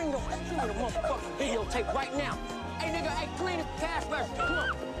 Bring the motherfucking videotape right now. Hey, nigga, hey, clean the cash register. Come on.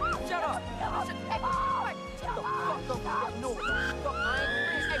 Shut up.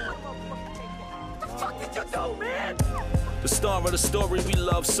 What the fuck did you do, man? The star of the story we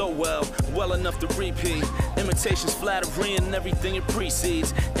love so well, well enough to repeat. Imitation's flattery and everything it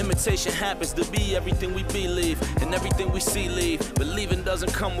precedes. Imitation happens to be everything we believe, and everything we see leave. Believing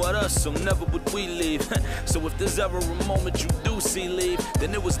doesn't come with us, so never would we leave. So if there's ever a moment you do see leave,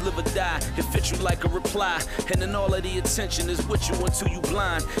 then it was live or die. It fits you like a reply, and then all of the attention is with you until you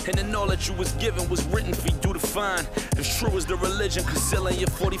blind. And then all that you was given was written for you to find. As true as the religion, cause still in your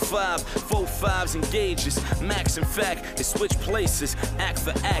 45, 4-5s and gauges. Max, in fact, it switch places, act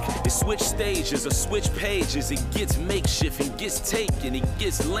for act. It switch stages or switch pages. It gets makeshift and gets taken. It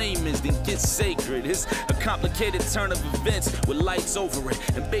gets layman's, then gets sacred. It's a complicated turn of events with lights over it.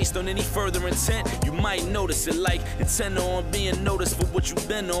 And based on any further intent, you might notice it, like intent on being noticed for what you've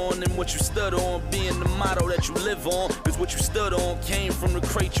been on and what you stood on, being the motto that you live on. Cause what you stood on came from the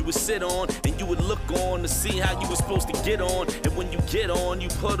crate you would sit on, and you would look on to see how you were supposed to get on. And when you get on, you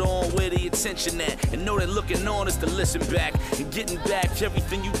put on where the attention at, and know that looking on is to listen back and getting back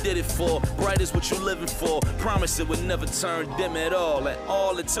everything you did it for. Bright is what you living for. Promise it would never turn dim at all. And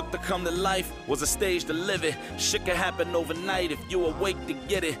all it took to come to life was a stage to live it. Shit could happen overnight if you awake to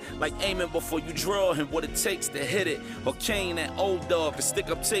get it. Like aiming before you draw and what it takes to hit it. Or Kane, that old dog, to stick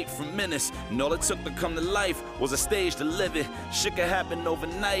up tape for minutes. And all it took to come to life was a stage to live it. Shit could happen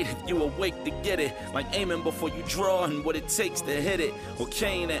overnight if you awake to get it. Like aiming before you draw and what it takes to hit it. Or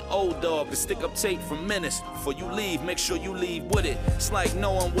Kane, that old dog, to stick up tape for minutes. Before you leave, make sure you leave with it. It's like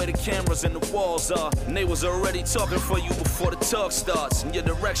knowing where the cameras and the walls are, and they was already talking for you before the talk starts. And your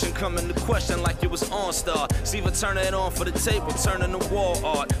direction come into question like it was OnStar. It's either turning it on for the tape or turning the wall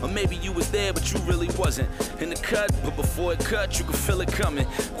art. Or maybe you was there but you really wasn't in the cut, but before it cut you could feel it coming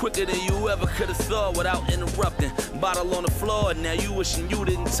quicker than you ever could have thought without interrupting. Bottle on the floor, now you wishing you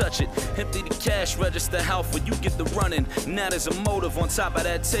didn't touch it. Empty the cash register house where you get the running. Now there's a motive on top of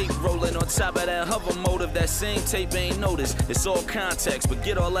that tape rolling, on top of that hover motive. That same tape ain't noticed. It's all context, but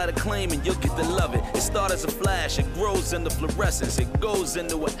get all that acclaim and you'll get to love it. It starts as a flash, it grows into fluorescence. It goes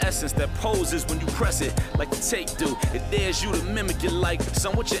into an essence that poses when you press it, like the tape do. It dares you to mimic it like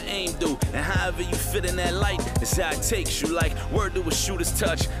son what your aim do. And however you fit in that light, it's how it takes you. Like word to a shooter's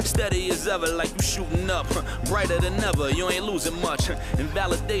touch, steady as ever, like you shooting up. Brighter than ever, you ain't losing much. And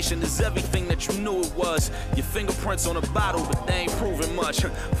validation is everything that you knew it was. Your fingerprints on a bottle, but they ain't proving much.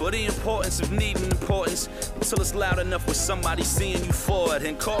 For the importance of needing importance, until it's loud enough with somebody seeing you for it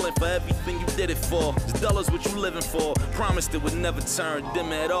and calling for everything you did it for. It's dollars what you living for. Promised it would never turn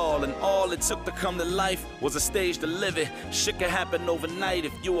dim at all. And all it took to come to life was a stage to live it. Shit could happen overnight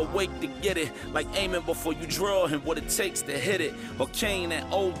if you awake to get it. Like aiming before you draw and what it takes to hit it. Or Kane, that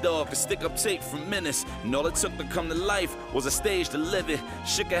old dog, to stick up tape for minutes. And all it took to come to life was a stage to live it.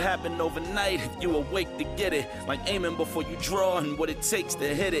 Shit could happen overnight if you awake to get it. Like aiming before you draw and what it takes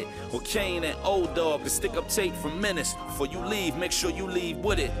to hit it. Or Kane, that old dog, to stick up tape for minutes. Before you leave, make sure you leave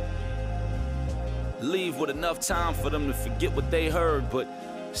with it. Leave with enough time for them to forget what they heard, but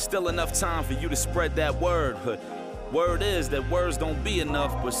still enough time for you to spread that word. But word is that words don't be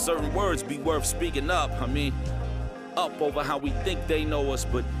enough, but certain words be worth speaking up. I mean, up over how we think they know us,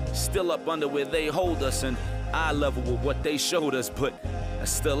 but still up under where they hold us, and eye level with what they showed us, but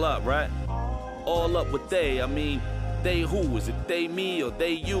that's still up, right? All up with they, I mean, they who? Is it they me or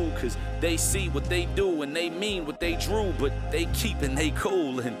they you? Cause they see what they do and they mean what they drew, but they keeping they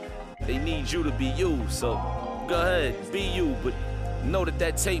cool and they need you to be you. So go ahead, be you, but know that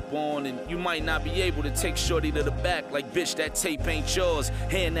that tape on, and you might not be able to take shorty to the back like, bitch, that tape ain't yours.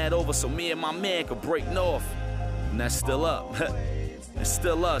 Hand that over so me and my man could break north. And that's still up. It's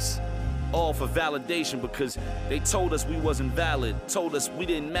still us. All for validation because they told us we wasn't valid, told us we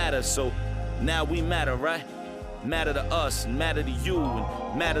didn't matter, so now we matter, right? Matter to us, matter to you,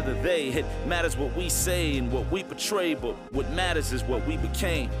 and matter to they. It matters what we say and what we portray, but what matters is what we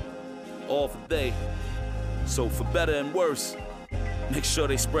became. All for they. So for better and worse, make sure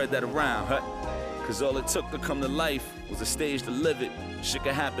they spread that around, huh? Cause all it took to come to life was a stage to live it. Shit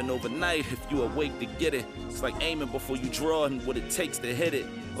could happen overnight if you awake to get it. It's like aiming before you draw and what it takes to hit it.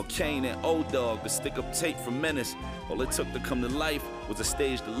 Or Kane, that old dog, to stick up tape for menace. All it took to come to life was a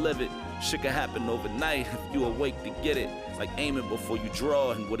stage to live it. Shit could happen overnight if you awake to get it. Like aiming before you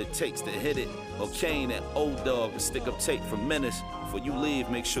draw and what it takes to hit it. Or Kane, that old dog, to stick up tape for menace. Before you leave,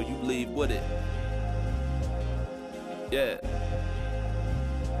 make sure you leave with it. Yeah.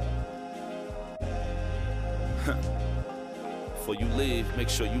 Before you leave, make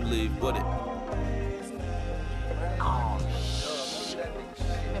sure you leave with it. Oh, shit.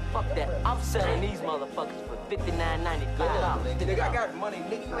 Man, fuck that. I'm selling these motherfuckers for $59.95. Nigga, I got money,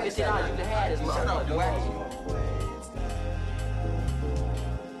 nigga. $50 you can have this motherfucker.